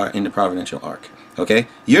you are in the providential arc. Okay,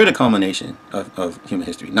 you're the culmination of human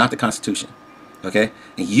history, not the Constitution. Okay,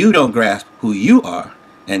 and you don't grasp who you are,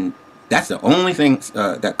 and that's the only thing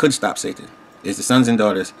that could stop Satan, is the sons and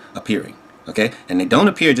daughters appearing. Okay, and they don't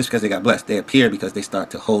appear just because they got blessed. They appear because they start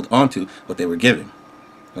to hold on to what they were given.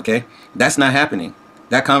 Okay, that's not happening.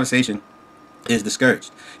 That conversation is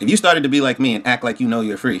discouraged. If you started to be like me and act like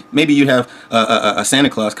you're free, maybe you'd have a Santa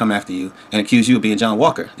Claus come after you and accuse you of being John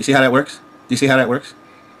Walker. You see how that works? Do you see how that works?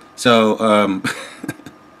 So,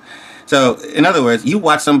 so in other words, you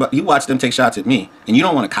watch them take shots at me, and you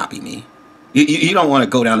don't want to copy me. You don't want to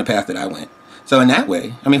go down the path that I went. So in that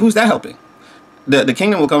way, I mean, who's that helping? The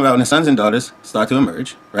kingdom will come about when the sons and daughters start to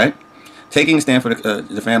emerge, right? Taking a stand for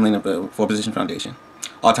the family and the four-position foundation,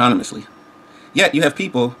 autonomously. Yet you have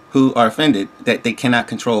people who are offended that they cannot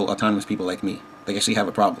control autonomous people like me. They actually have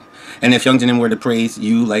a problem. And if Hyungjanim were to praise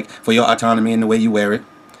you for your autonomy and the way you wear it,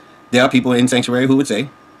 there are people in Sanctuary who would say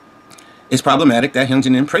it's problematic that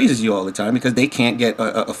Hyungjanim praises you all the time because they can't get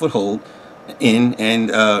a foothold in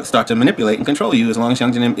and start to manipulate and control you as long as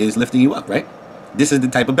Hyungjanim is lifting you up, right? This is the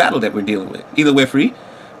type of battle that we're dealing with. Either we're free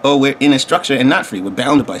or we're in a structure and not free. We're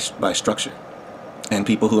bounded by structure. And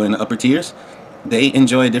people who are in the upper tiers, they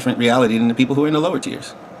enjoy a different reality than the people who are in the lower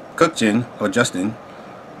tiers. Kukjin, or Justin,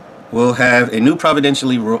 will have a new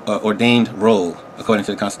providentially ordained role, according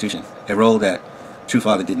to the Constitution, a role that True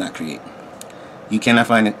Father did not create. You cannot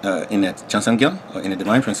find it in the Chansungyeong, or in the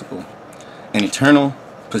Divine Principle, an eternal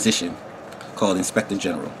position called Inspector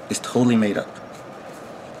General. It's totally made up.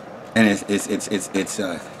 And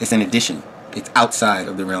it's an addition. It's outside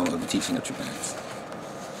of the realm of the teaching of True Parents.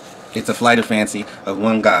 It's a flight of fancy of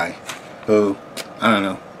one guy who, I don't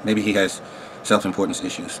know, maybe he has self-importance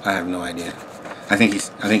issues. I have no idea. I think he's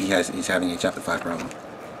having a chapter 5 problem.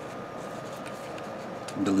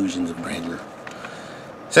 Delusions of grandeur.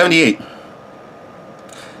 78.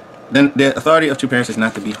 Then the authority of True Parents is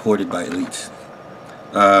not to be hoarded by elites.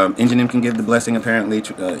 Injanim can give the blessing, apparently.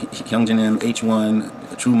 Hyungjanim,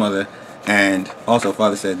 H1, a true mother, and also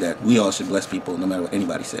Father said that we all should bless people no matter what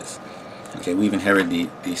anybody says. Okay, we've inherited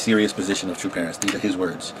the serious position of True Parents. These are his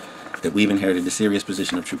words, that we've inherited the serious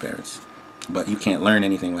position of True Parents. But you can't learn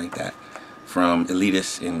anything like that from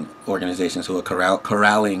elitists in organizations who are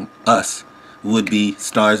corralling us, would-be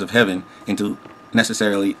stars of heaven, into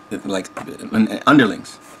necessarily like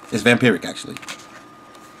underlings. It's vampiric, actually.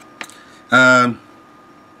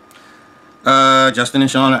 Justin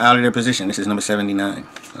and Sean are out of their position. This is number 79.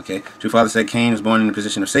 Okay. True Father said Cain was born in the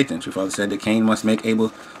position of Satan. True Father said that Cain must make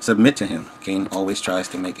Abel submit to him. Cain always tries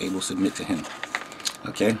to make Abel submit to him.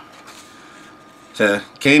 Okay. So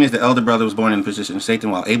Cain is the elder brother, was born in the position of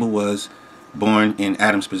Satan, while Abel was born in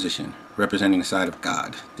Adam's position, representing the side of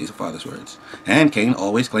God. These are Father's words. And Cain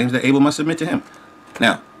always claims that Abel must submit to him.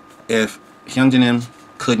 Now, if Hyungjanim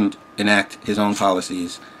couldn't enact his own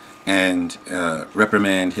policies and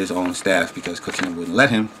reprimand his own staff because Kukjin wouldn't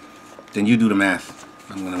let him, then you do the math.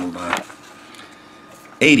 I'm going to move on.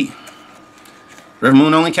 80. Rev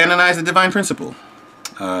Moon only canonized the divine principle,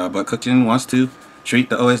 but Cookchin wants to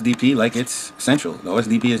treat the OSDP like it's central. The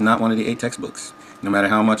OSDP is not one of the 8 textbooks. No matter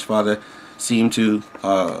how much Father seemed to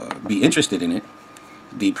be interested in it,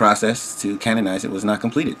 the process to canonize it was not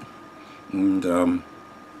completed. And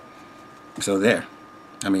so there.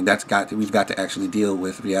 I mean, we've got to actually deal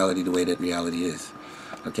with reality the way that reality is.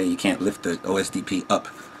 Okay, you can't lift the OSDP up.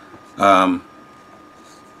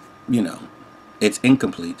 You know, it's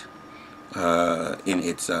incomplete in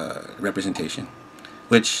its representation,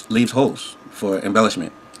 which leaves holes for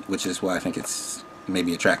embellishment, which is why I think it's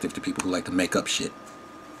maybe attractive to people who like to make up shit.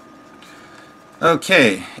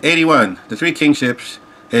 Okay, 81. The 3 kingships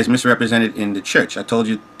is misrepresented in the church. I told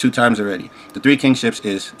you 2 times already. The 3 kingships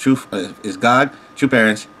is God, true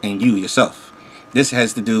parents, and you yourself. This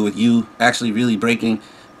has to do with you actually really breaking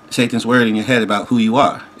Satan's word in your head about who you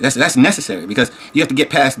are. That's necessary, because you have to get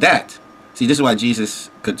past that. See, this is why Jesus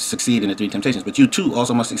could succeed in the 3 temptations, but you too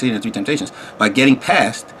also must succeed in the 3 temptations by getting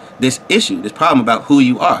past this issue, this problem about who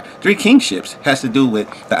you are. 3 kingships has to do with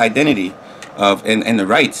the identity of and the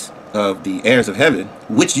rights of the heirs of heaven,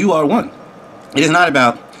 which you are one. It is not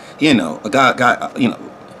about, you know, God, you know,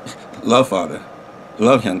 love Father,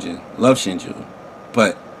 love Hyungjin, love Shinju.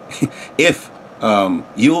 But if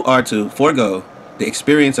you are to forego the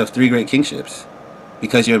experience of 3 great kingships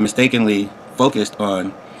because you're mistakenly focused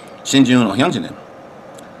on Shinjun or Hyungjin,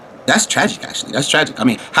 that's tragic, actually. That's tragic. I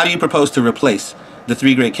mean, how do you propose to replace the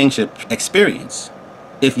 3 great kingship experience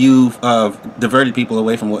if you've diverted people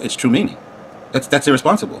away from what its true meaning? That's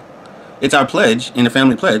irresponsible. It's our pledge, in the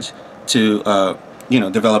family pledge, to you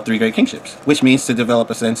know, develop 3 great kingships, which means to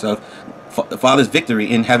develop a sense of Father's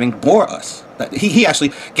victory in having bore us. He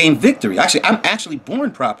actually gained victory. Actually, I'm actually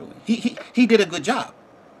born properly. He did a good job.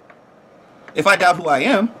 If I doubt who I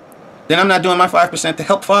am, then I'm not doing my 5% to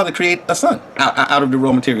help Father create a son out of the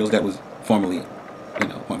raw materials that was formerly, you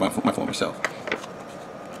know, my former self.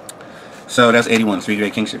 So that's 81. 3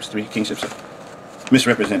 great kingships. 3 kingships are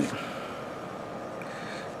misrepresented.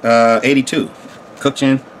 82.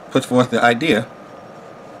 Cookchin puts forth the idea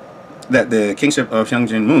that the kingship of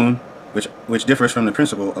Hyungjin Moon, which differs from the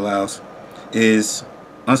principle allows, is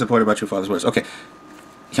unsupported by True Father's words. Okay,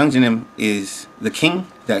 Hyungjin is the king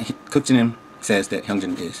that Cookchin says that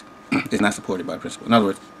Hyungjin is not supported by the principle. In other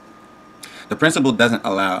words, the principle doesn't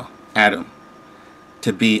allow Adam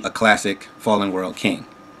to be a classic fallen world king.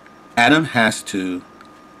 Adam has to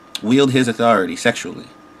wield his authority sexually.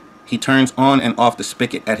 He turns on and off the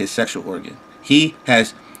spigot at his sexual organ. He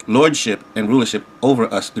has lordship and rulership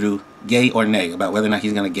over us through yay or nay about whether or not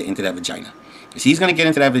he's going to get into that vagina. If he's going to get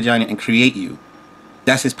into that vagina and create you,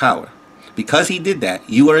 that's his power. Because he did that,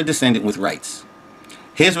 you are a descendant with rights.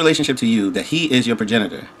 His relationship to you, that he is your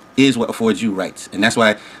progenitor, is what affords you rights. And that's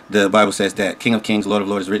why the Bible says that King of Kings, Lord of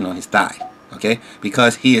Lords is written on his thigh. Okay?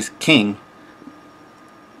 Because he is king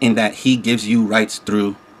in that he gives you rights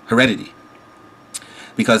through heredity.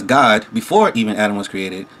 Because God, before even Adam was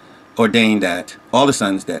created, ordained that all the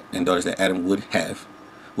sons and daughters that Adam would have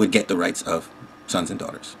would get the rights of sons and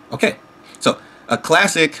daughters. Okay, so a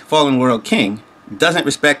classic fallen world king doesn't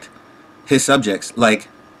respect his subjects like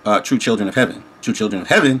true children of heaven. True children of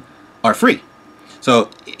heaven are free. So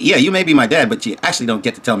yeah, you may be my dad, but you actually don't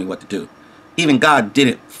get to tell me what to do. Even God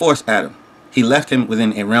didn't force Adam. He left him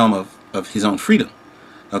within a realm of his own freedom.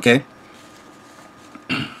 Okay?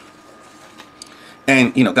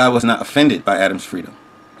 And, you know, God was not offended by Adam's freedom.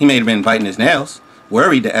 He may have been biting his nails,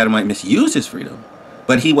 worried that Adam might misuse his freedom,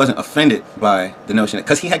 but he wasn't offended by the notion that,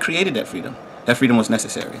 because he had created that freedom. That freedom was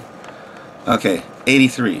necessary. Okay,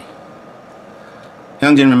 83.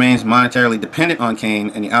 Hyungjin remains monetarily dependent on Cain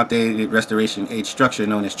and the outdated Restoration Age structure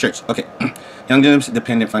known as church. Okay, Hyungjin is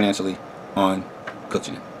dependent financially on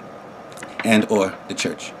Cookchin and or the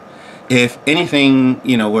church. If anything,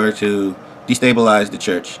 you know, were to destabilize the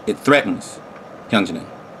church, it threatens Hyungjin.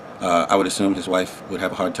 I would assume his wife would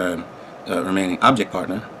have a hard time remaining object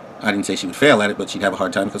partner. I didn't say she would fail at it, but she'd have a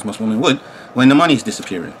hard time, because most women would, when the money's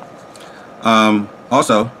disappearing.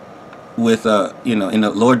 Also, with you know, in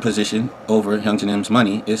the Lord position over Hyungjin's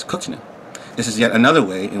money is Cookchin. This is yet another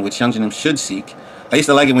way in which Hyungjin should seek. I used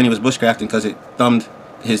to like it when he was bushcrafting, because it thumbed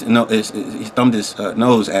his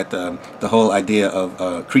nose at the whole idea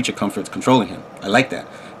of creature comforts controlling him. I like that.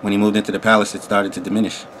 When he moved into the palace, it started to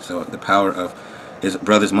diminish. So the power of his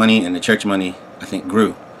brother's money and the church money, I think,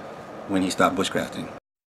 grew when he stopped bushcrafting.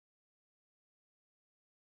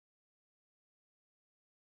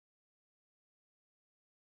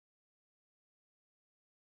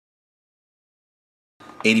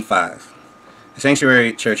 '85. The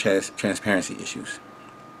Sanctuary Church has transparency issues.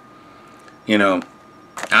 You know,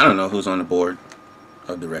 I don't know who's on the board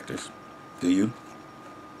of directors. Do you?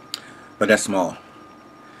 but that's small.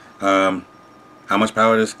 How much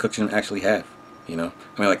power does Cookson actually have? You know,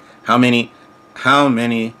 I mean, like, how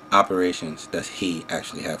many operations does he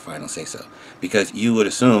actually have final say so? Because you would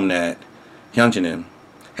assume that Hyunjin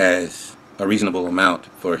has a reasonable amount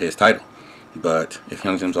for his title, but if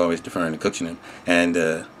Hyunjin's always deferring to Cookson and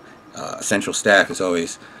the central staff is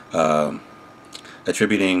always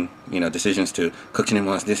attributing, you know, decisions to Cookson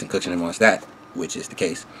wants this and Cookson wants that, which is the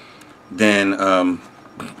case, then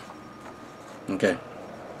okay.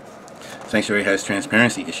 Sanctuary has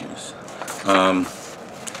transparency issues.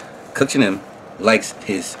 Cookson likes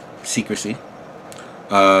his secrecy.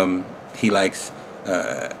 He likes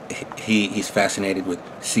he's fascinated with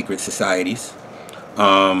secret societies.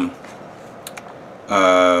 You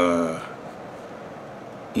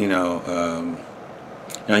know,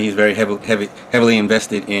 he's very heavily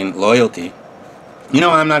invested in loyalty. You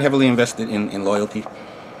know, I'm not heavily invested in loyalty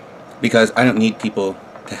because I don't need people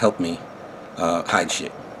to help me hide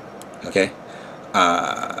shit. Okay,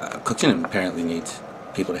 Cookson apparently needs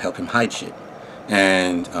people to help him hide shit,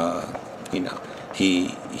 and you know,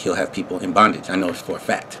 he'll have people in bondage. I know it's for a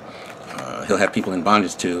fact. He'll have people in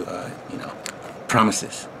bondage to you know,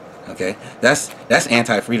 promises. Okay, that's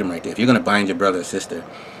anti-freedom right there. If you're gonna bind your brother or sister,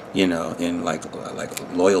 you know, in like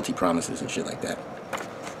loyalty promises and shit like that,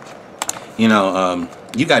 you know,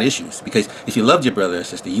 you got issues, because if you loved your brother or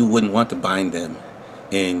sister, you wouldn't want to bind them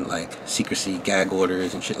in like secrecy, gag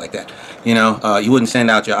orders and shit like that. You know, you wouldn't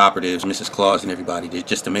send out your operatives, Mrs. Claus and everybody,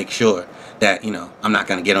 just to make sure that, you know, I'm not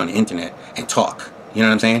gonna get on the internet and talk. You know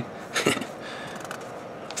what I'm saying?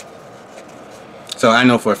 So I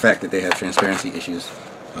know for a fact that they have transparency issues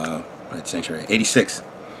at Sanctuary. 86.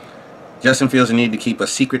 Justin feels the need to keep a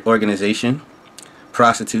secret organization,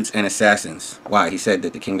 prostitutes and assassins. Why? He said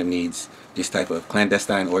that the kingdom needs this type of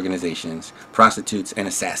clandestine organizations, prostitutes and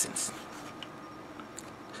assassins.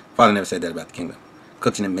 Father never said that about the kingdom.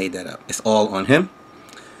 Cookson made that up. It's all on him.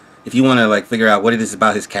 If you want to like figure out what it is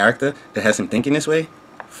about his character that has him thinking this way,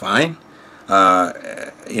 fine.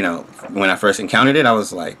 You know, when I first encountered it, I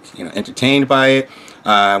was like, you know, entertained by it.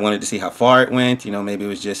 I wanted to see how far it went. You know, maybe it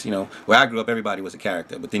was just, you know, where I grew up, everybody was a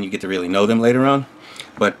character, but then you get to really know them later on.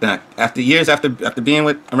 But after years, after being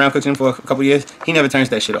around Cookson for a couple of years, he never turns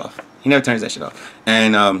that shit off. He never turns that shit off.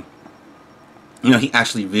 And you know, he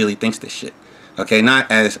actually really thinks this shit. Okay, not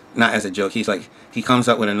as a joke. He's like, he comes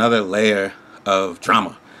up with another layer of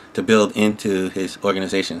drama to build into his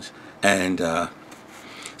organizations, and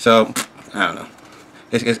so I don't know.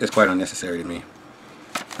 It's quite unnecessary to me.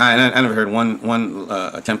 I never heard one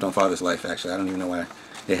attempt on Father's life. Actually, I don't even know why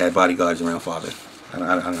they had bodyguards around Father. I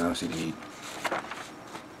don't see the need.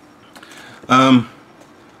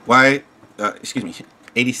 Why? Excuse me.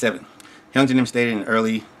 87. Hyunjin stated in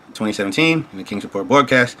early 2017 in the King's Report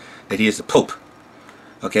broadcast that he is the Pope.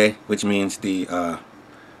 Okay, which means the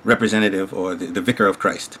representative or the vicar of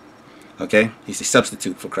Christ. Okay, he's a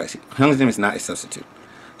substitute for Christ. Hyunjin is not a substitute.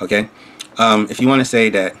 Okay, if you want to say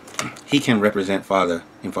that he can represent Father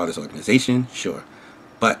in Father's organization, sure.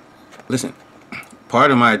 But listen,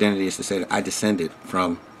 part of my identity is to say that I descended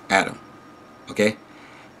from Adam. Okay,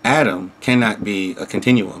 Adam cannot be a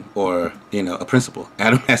continuum or, you know, a principle.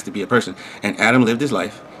 Adam has to be a person, and Adam lived his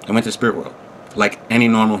life and went to the spirit world like any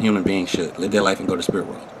normal human being should live their life and go to the spirit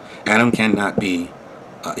world. Adam cannot be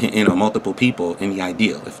you know, multiple people in the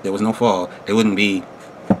ideal. If there was no fall, there wouldn't be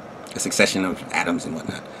a succession of Adams and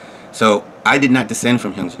whatnot. So I did not descend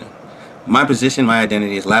from Hyunjin. My position, my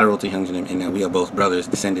identity is lateral to Hyunjin in that we are both brothers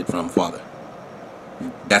descended from Father.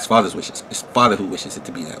 That's Father's wishes. It's Father who wishes it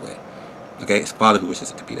to be that way. Okay, it's Father who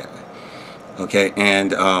wishes it to be that way. Okay,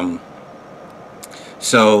 and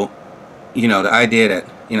so, you know, the idea that,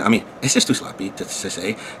 you know, I mean, it's just too sloppy to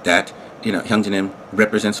say that, you know, Hyunjin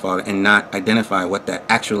represents Father and not identify what that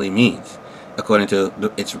actually means according to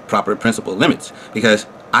its proper principle limits. Because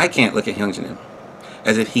I can't look at Hyunjin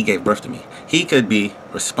as if he gave birth to me. He could be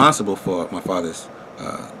responsible for my father's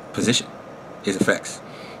position, his effects,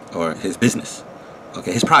 or his business,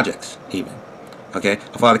 okay, his projects even. Okay,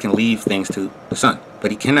 a father can leave things to the son,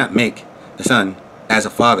 but he cannot make the son as a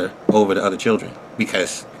father over the other children,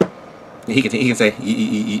 because he can say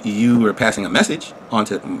you were passing a message on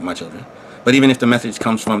to my children, but even if the message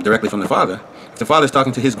comes directly from the father, if the father's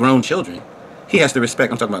talking to his grown children, he has to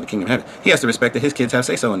respect. I'm talking about the kingdom of heaven. He has to respect that his kids have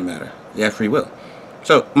say so in the matter. They have free will.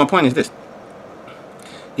 So my point is this.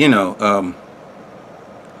 You know,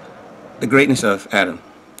 the greatness of Adam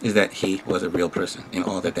is that he was a real person in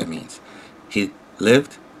all that means. He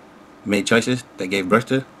lived, made choices that gave birth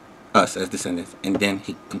to us as descendants, and then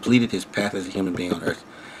he completed his path as a human being on earth.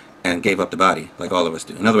 and gave up the body like all of us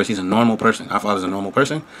do. In other words, he's a normal person. Our Father's a normal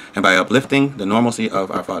person, and by uplifting the normalcy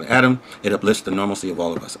of our father Adam, it uplifts the normalcy of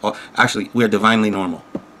all of us. Actually, we are divinely normal.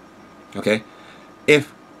 Okay?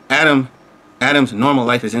 If Adam's normal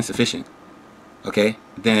life is insufficient, okay,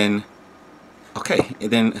 then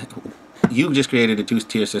you just created a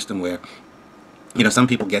two-tier system where, you know, some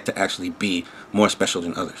people get to actually be more special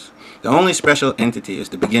than others. The only special entity is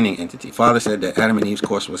the beginning entity. Father said that Adam and Eve's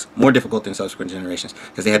course was more difficult than subsequent generations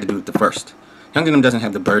because they had to do it the first. Youngdom doesn't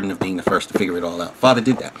have the burden of being the first to figure it all out. Father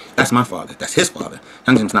did that. That's my father. That's his father.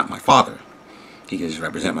 Youngdom's not my father. He can just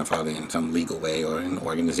represent my father in some legal way or in an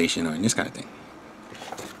organization or in this kind of thing.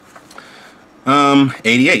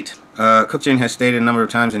 88. Cookchin has stated a number of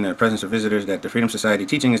times in the presence of visitors that the Freedom Society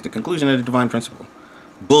teaching is the conclusion of the divine principle.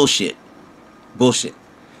 Bullshit. Bullshit.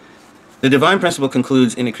 The divine principle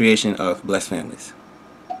concludes in the creation of blessed families.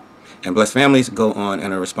 And blessed families go on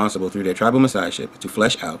and are responsible through their tribal messiahship to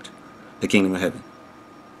flesh out the kingdom of heaven.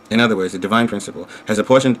 In other words, the divine principle has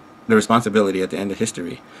apportioned the responsibility at the end of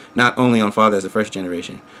history, not only on Father as the first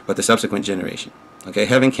generation, but the subsequent generation. Okay,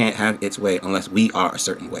 heaven can't have its way unless we are a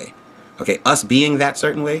certain way. Okay, us being that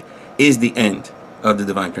certain way is the end of the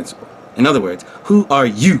divine principle. In other words, who are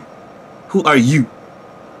you? Who are you?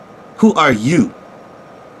 Who are you?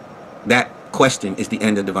 That question is the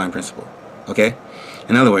end of divine principle. Okay?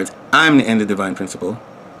 In other words, I'm the end of divine principle.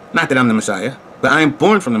 Not that I'm the Messiah, but I am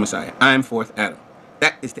born from the Messiah. I am fourth Adam.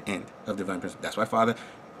 That is the end of divine principle. That's why Father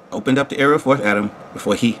opened up the era of fourth Adam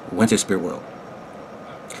before he went to the spirit world.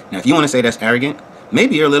 Now, if you want to say that's arrogant,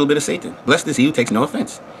 maybe you're a little bit of Satan. Blessed is he who takes no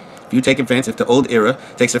offense. If you take offense, if the old era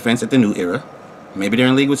takes offense at the new era, maybe they're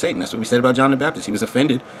in league with Satan. That's what we said about John the Baptist. He was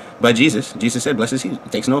offended by Jesus. Jesus said, blessed is he who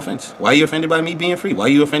takes no offense. Why are you offended by me being free? Why are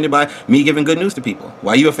you offended by me giving good news to people?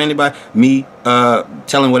 Why are you offended by me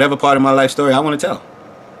telling whatever part of my life story I want to tell?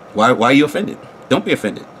 Why are you offended? Don't be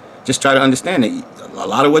offended. Just try to understand that a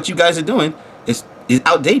lot of what you guys are doing is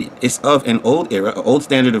outdated. It's of an old era, an old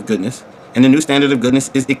standard of goodness, and the new standard of goodness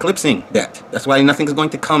is eclipsing that. That's why nothing is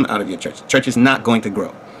going to come out of your church. Church is not going to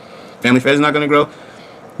grow. Family Fed is not going to grow.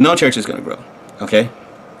 No church is going to grow. Okay?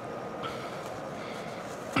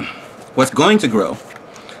 What's going to grow,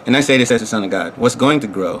 and I say this as a son of God, what's going to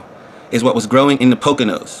grow is what was growing in the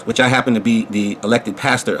Poconos, which I happen to be the elected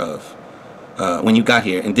pastor of when you got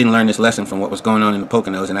here and didn't learn this lesson from what was going on in the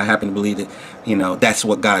Poconos, and I happen to believe that, you know, that's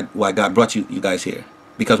what why God brought you guys here.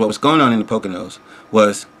 Because what was going on in the Poconos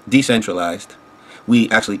was decentralized. We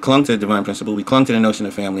actually clung to the divine principle. We clung to the notion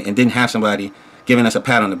of family and didn't have somebody giving us a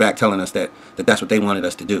pat on the back telling us that that's what they wanted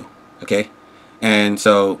us to do. Okay? And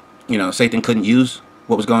so, you know, Satan couldn't use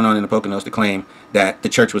what was going on in the Poconos to claim that the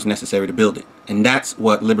church was necessary to build it. And that's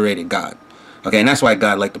what liberated God. Okay? And that's why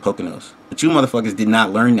God liked the Poconos. But you motherfuckers did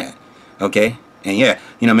not learn that. Okay? And yeah,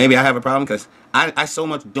 you know, maybe I have a problem because I so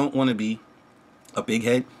much don't want to be a big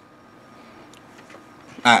head.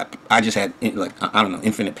 I just had, like, I don't know,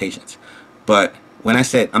 infinite patience. But when I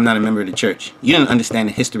said I'm not a member of the church, you didn't understand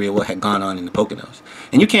the history of what had gone on in the Poconos.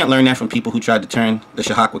 And you can't learn that from people who tried to turn the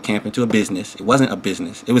Shahakwa camp into a business. It wasn't a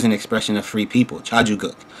business. It was an expression of free people.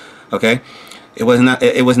 Chajuguk. Okay? It was not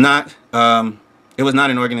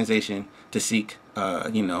an organization to seek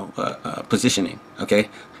positioning. Okay?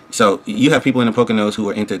 So you have people in the Poconos who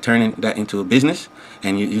are into turning that into a business,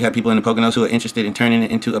 and you have people in the Poconos who are interested in turning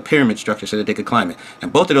it into a pyramid structure so that they could climb it.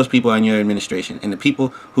 And both of those people are in your administration. And the people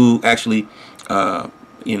who actually,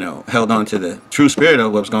 held on to the true spirit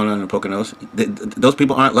of what's going on in the Poconos, those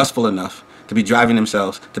people aren't lustful enough to be driving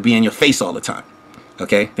themselves to be in your face all the time.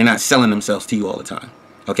 Okay? They're not selling themselves to you all the time.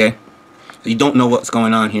 Okay? You don't know what's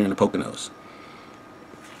going on here in the Poconos.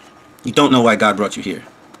 You don't know why God brought you here.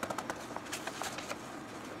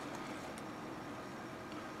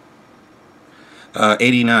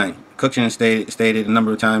 '89. Cookchin stated a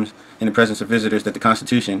number of times in the presence of visitors that the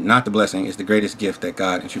Constitution, not the blessing, is the greatest gift that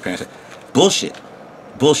God and true parents have. Bullshit.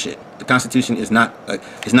 Bullshit. The Constitution is not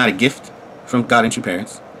a gift from God and true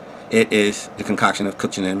parents. It is the concoction of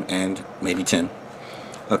Cookchin and maybe Tim.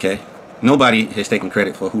 Okay? Nobody has taken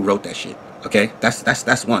credit for who wrote that shit. Okay?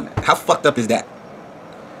 That's one. How fucked up is that?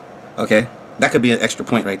 Okay? That could be an extra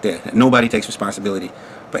point right there. Nobody takes responsibility.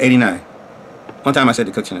 But '89. One time I said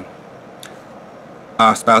to Cookchin,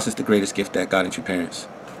 our spouse is the greatest gift that God and true parents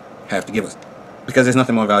have to give us. Because there's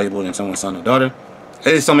nothing more valuable than someone's son or daughter.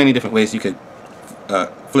 There's so many different ways you could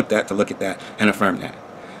flip that to look at that and affirm that.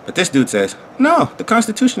 But this dude says, no, the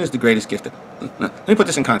Constitution is the greatest gift. Let me put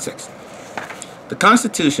this in context. The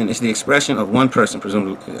Constitution is the expression of one person,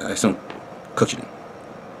 presumably, I assume, Cookchin.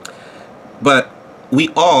 But we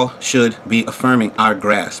all should be affirming our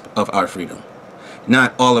grasp of our freedom.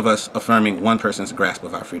 Not all of us affirming one person's grasp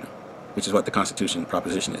of our freedom. which is what the Constitution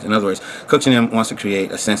proposition is. In other words, Cook wants to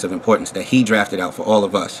create a sense of importance that he drafted out for all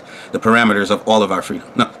of us, the parameters of all of our freedom.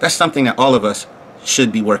 No, that's something that all of us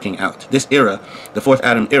should be working out. This era, the fourth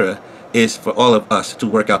Adam era, is for all of us to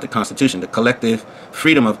work out the Constitution. The collective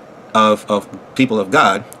freedom of people of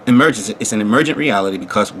God emerges. It's an emergent reality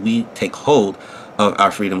because we take hold of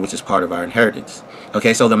our freedom, which is part of our inheritance.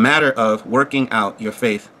 Okay, so the matter of working out your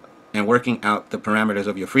faith and working out the parameters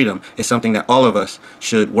of your freedom is something that all of us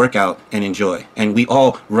should work out and enjoy. And we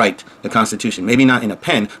all write the Constitution, maybe not in a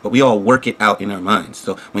pen, but we all work it out in our minds.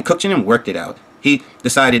 So when Cook worked it out, he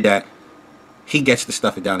decided that he gets to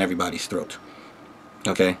stuff it down everybody's throat.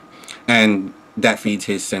 Okay, and that feeds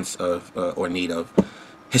his sense of or need of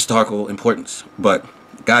historical importance. But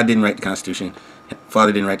God didn't write the Constitution.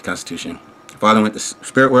 Father didn't write the Constitution. Father went to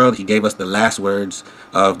spirit world. He gave us the last words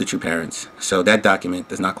of the true parents. So that document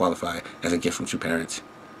does not qualify as a gift from true parents.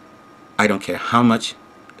 I don't care how much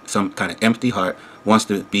some kind of empty heart wants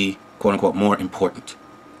to be, quote unquote, more important.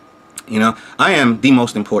 You know, I am the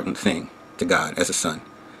most important thing to God as a son.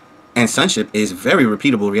 And sonship is very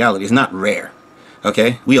repeatable reality. It's not rare.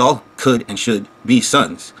 Okay? We all could and should be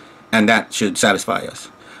sons. And that should satisfy us.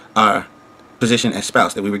 Our position as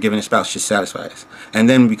spouse, that we were given a spouse, should satisfy us. And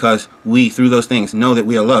then because we, through those things, know that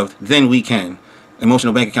we are loved, then we can.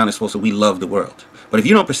 Emotional bank account is full, so we love the world. But if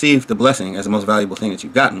you don't perceive the blessing as the most valuable thing that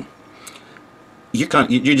you've gotten,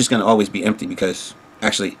 you're just going to always be empty. Because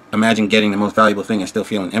actually, imagine getting the most valuable thing and still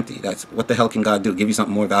feeling empty. That's what the hell can God do? Give you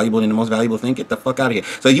something more valuable than the most valuable thing? Get the fuck out of here.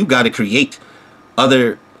 So you've got to create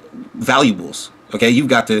other valuables. Okay, you've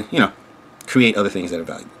got to, you know, create other things that are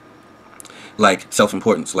valuable. Like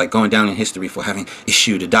self-importance, like going down in history for having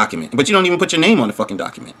issued a document. But you don't even put your name on the fucking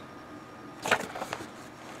document.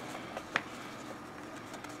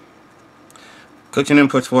 Cook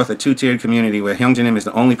puts forth a two-tiered community where Hyung is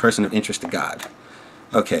the only person of interest to God.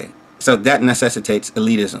 Okay, so that necessitates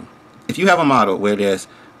elitism. If you have a model where there's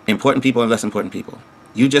important people and less important people,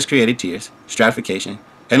 you just created tiers, stratification,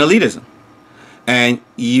 and elitism. And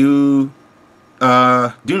you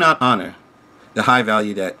do not honor the high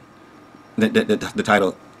value that the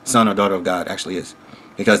title son or daughter of God actually is,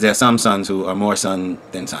 because there are some sons who are more son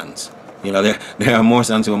than sons. You know, there are more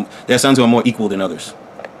sons who are more equal than others.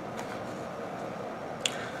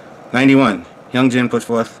 91. Hyung puts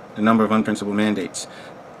forth a number of unprincipled mandates.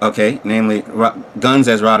 Okay, namely guns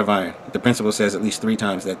as rod of iron. The principle says at least 3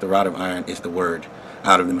 times that the rod of iron is the word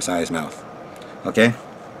out of the Messiah's mouth. Okay.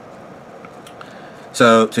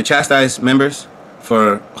 So to chastise members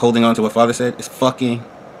for holding on to what Father said is fucking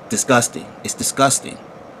disgusting. It's disgusting.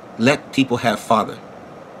 Let people have Father.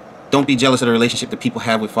 Don't be jealous of the relationship that people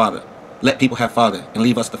have with Father. Let people have Father and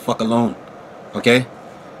leave us the fuck alone. Okay?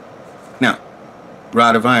 Now,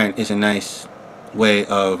 rod of iron is a nice way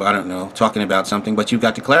of, I don't know, talking about something, but you've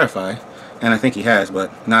got to clarify. And I think he has,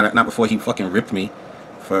 but not before he fucking ripped me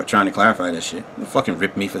for trying to clarify that shit. He fucking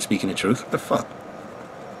ripped me for speaking the truth. What the fuck?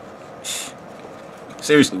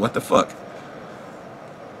 Seriously, what the fuck?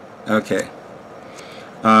 Okay.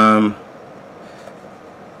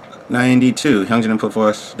 92. Hyung put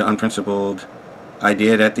forth the unprincipled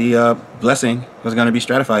idea that the blessing was going to be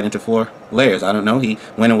stratified into 4 layers. I don't know. He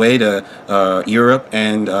went away to Europe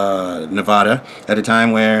and Nevada at a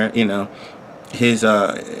time where, you know, his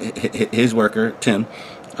worker Tim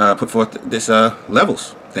put forth this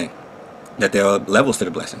levels thing, that there are levels to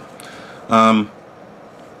the blessing.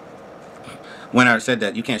 When I said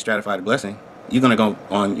that you can't stratify the blessing, you're going to go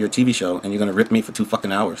on your TV show and you're going to rip me for 2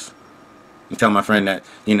 fucking hours and tell my friend that,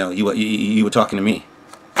 you know, you were talking to me.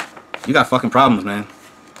 You got fucking problems, man.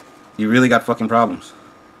 You really got fucking problems.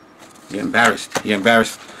 You're embarrassed. You're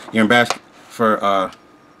embarrassed. You're embarrassed for,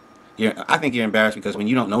 I think you're embarrassed because when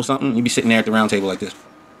you don't know something, you be sitting there at the round table like this.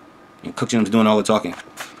 And Cook doing all the talking.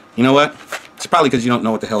 You know what? It's probably because you don't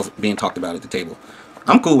know what the hell's being talked about at the table.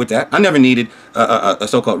 I'm cool with that. I never needed a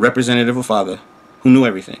so-called representative of Father who knew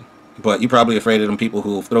everything. But you're probably afraid of them people who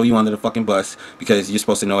will throw you under the fucking bus because you're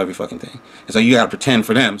supposed to know every fucking thing. And so you gotta pretend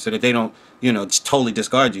for them so that they don't, you know, just totally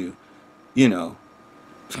discard you. You know.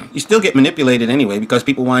 You still get manipulated anyway because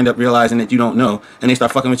people wind up realizing that you don't know and they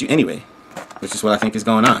start fucking with you anyway. Which is what I think is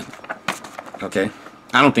going on. Okay?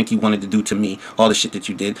 I don't think you wanted to do to me all the shit that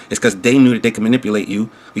you did. It's because they knew that they could manipulate you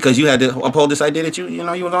because you had to uphold this idea that you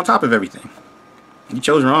know, you was on top of everything. You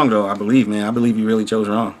chose wrong though, I believe, man. I believe you really chose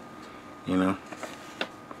wrong. You know.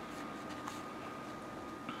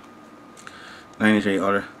 93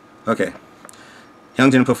 order. Okay.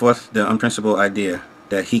 Hyung put forth the unprincipled idea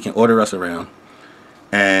that he can order us around,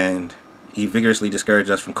 and he vigorously discouraged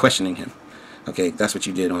us from questioning him. Okay, that's what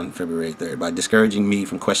you did on February 3rd, by discouraging me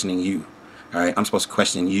from questioning you. All right, I'm supposed to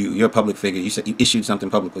question you. You're a public figure. You said you issued something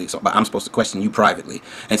publicly, so but I'm supposed to question you privately,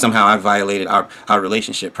 and somehow I violated our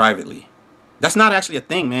relationship privately. That's not actually a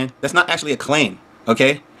thing, man. That's not actually a claim.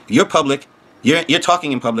 Okay, you're public. You're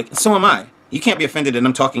talking in public, and so am I. You can't be offended that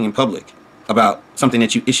I'm talking in public about something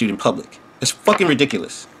that you issued in public. It's fucking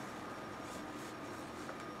ridiculous.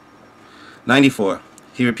 94.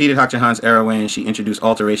 He repeated Hak Jahan's era when she introduced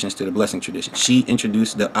alterations to the blessing tradition. She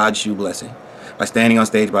introduced the odd shoe blessing by standing on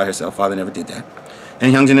stage by herself. Father never did that.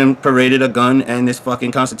 And Hyungjin paraded a gun and this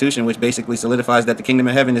fucking constitution, which basically solidifies that the kingdom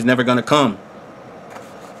of heaven is never going to come.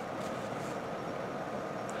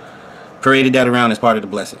 Paraded that around as part of the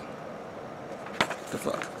blessing. The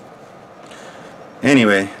fuck.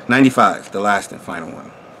 Anyway, 95, the last and final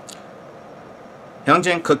one.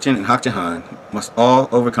 Hyungjin, Kukjin, and Hak Jahan must all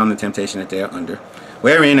overcome the temptation that they are under,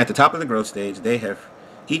 wherein at the top of the growth stage they have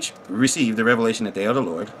each received the revelation that they are the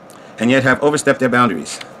Lord, and yet have overstepped their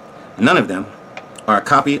boundaries. None of them are a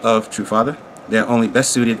copy of True Father. They are only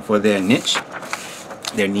best suited for their niche,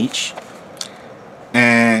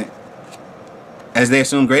 and as they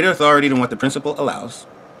assume greater authority than what the principle allows,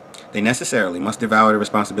 they necessarily must devour the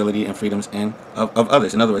responsibility and freedoms of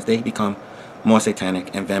others. In other words, they become more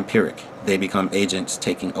satanic and vampiric. They become agents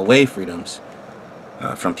taking away freedoms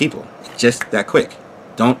from people. Just that quick.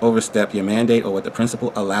 Don't overstep your mandate or what the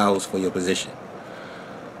principle allows for your position.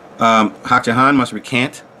 Hak Jahan must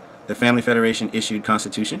recant the Family Federation issued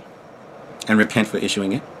constitution and repent for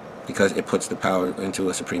issuing it, because it puts the power into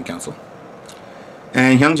a Supreme Council.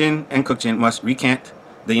 And Hyungjin and Kukjin must recant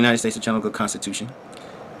the United States of Chemical Constitution,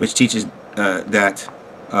 which teaches that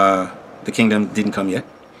the kingdom didn't come yet.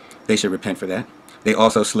 They should repent for that. They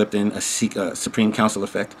also slipped in a Supreme Council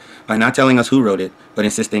effect by not telling us who wrote it, but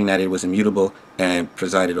insisting that it was immutable and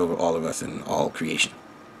presided over all of us and all creation.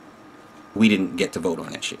 We didn't get to vote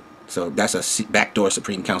on that shit. So that's a backdoor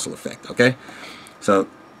Supreme Council effect, okay? So,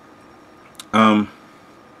 there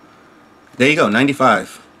you go,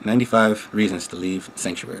 95. 95 reasons to leave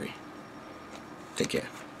Sanctuary. Take care.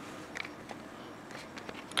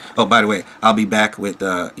 Oh, by the way, I'll be back with,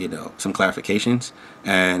 you know, some clarifications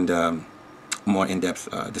and more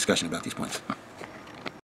in-depth discussion about these points.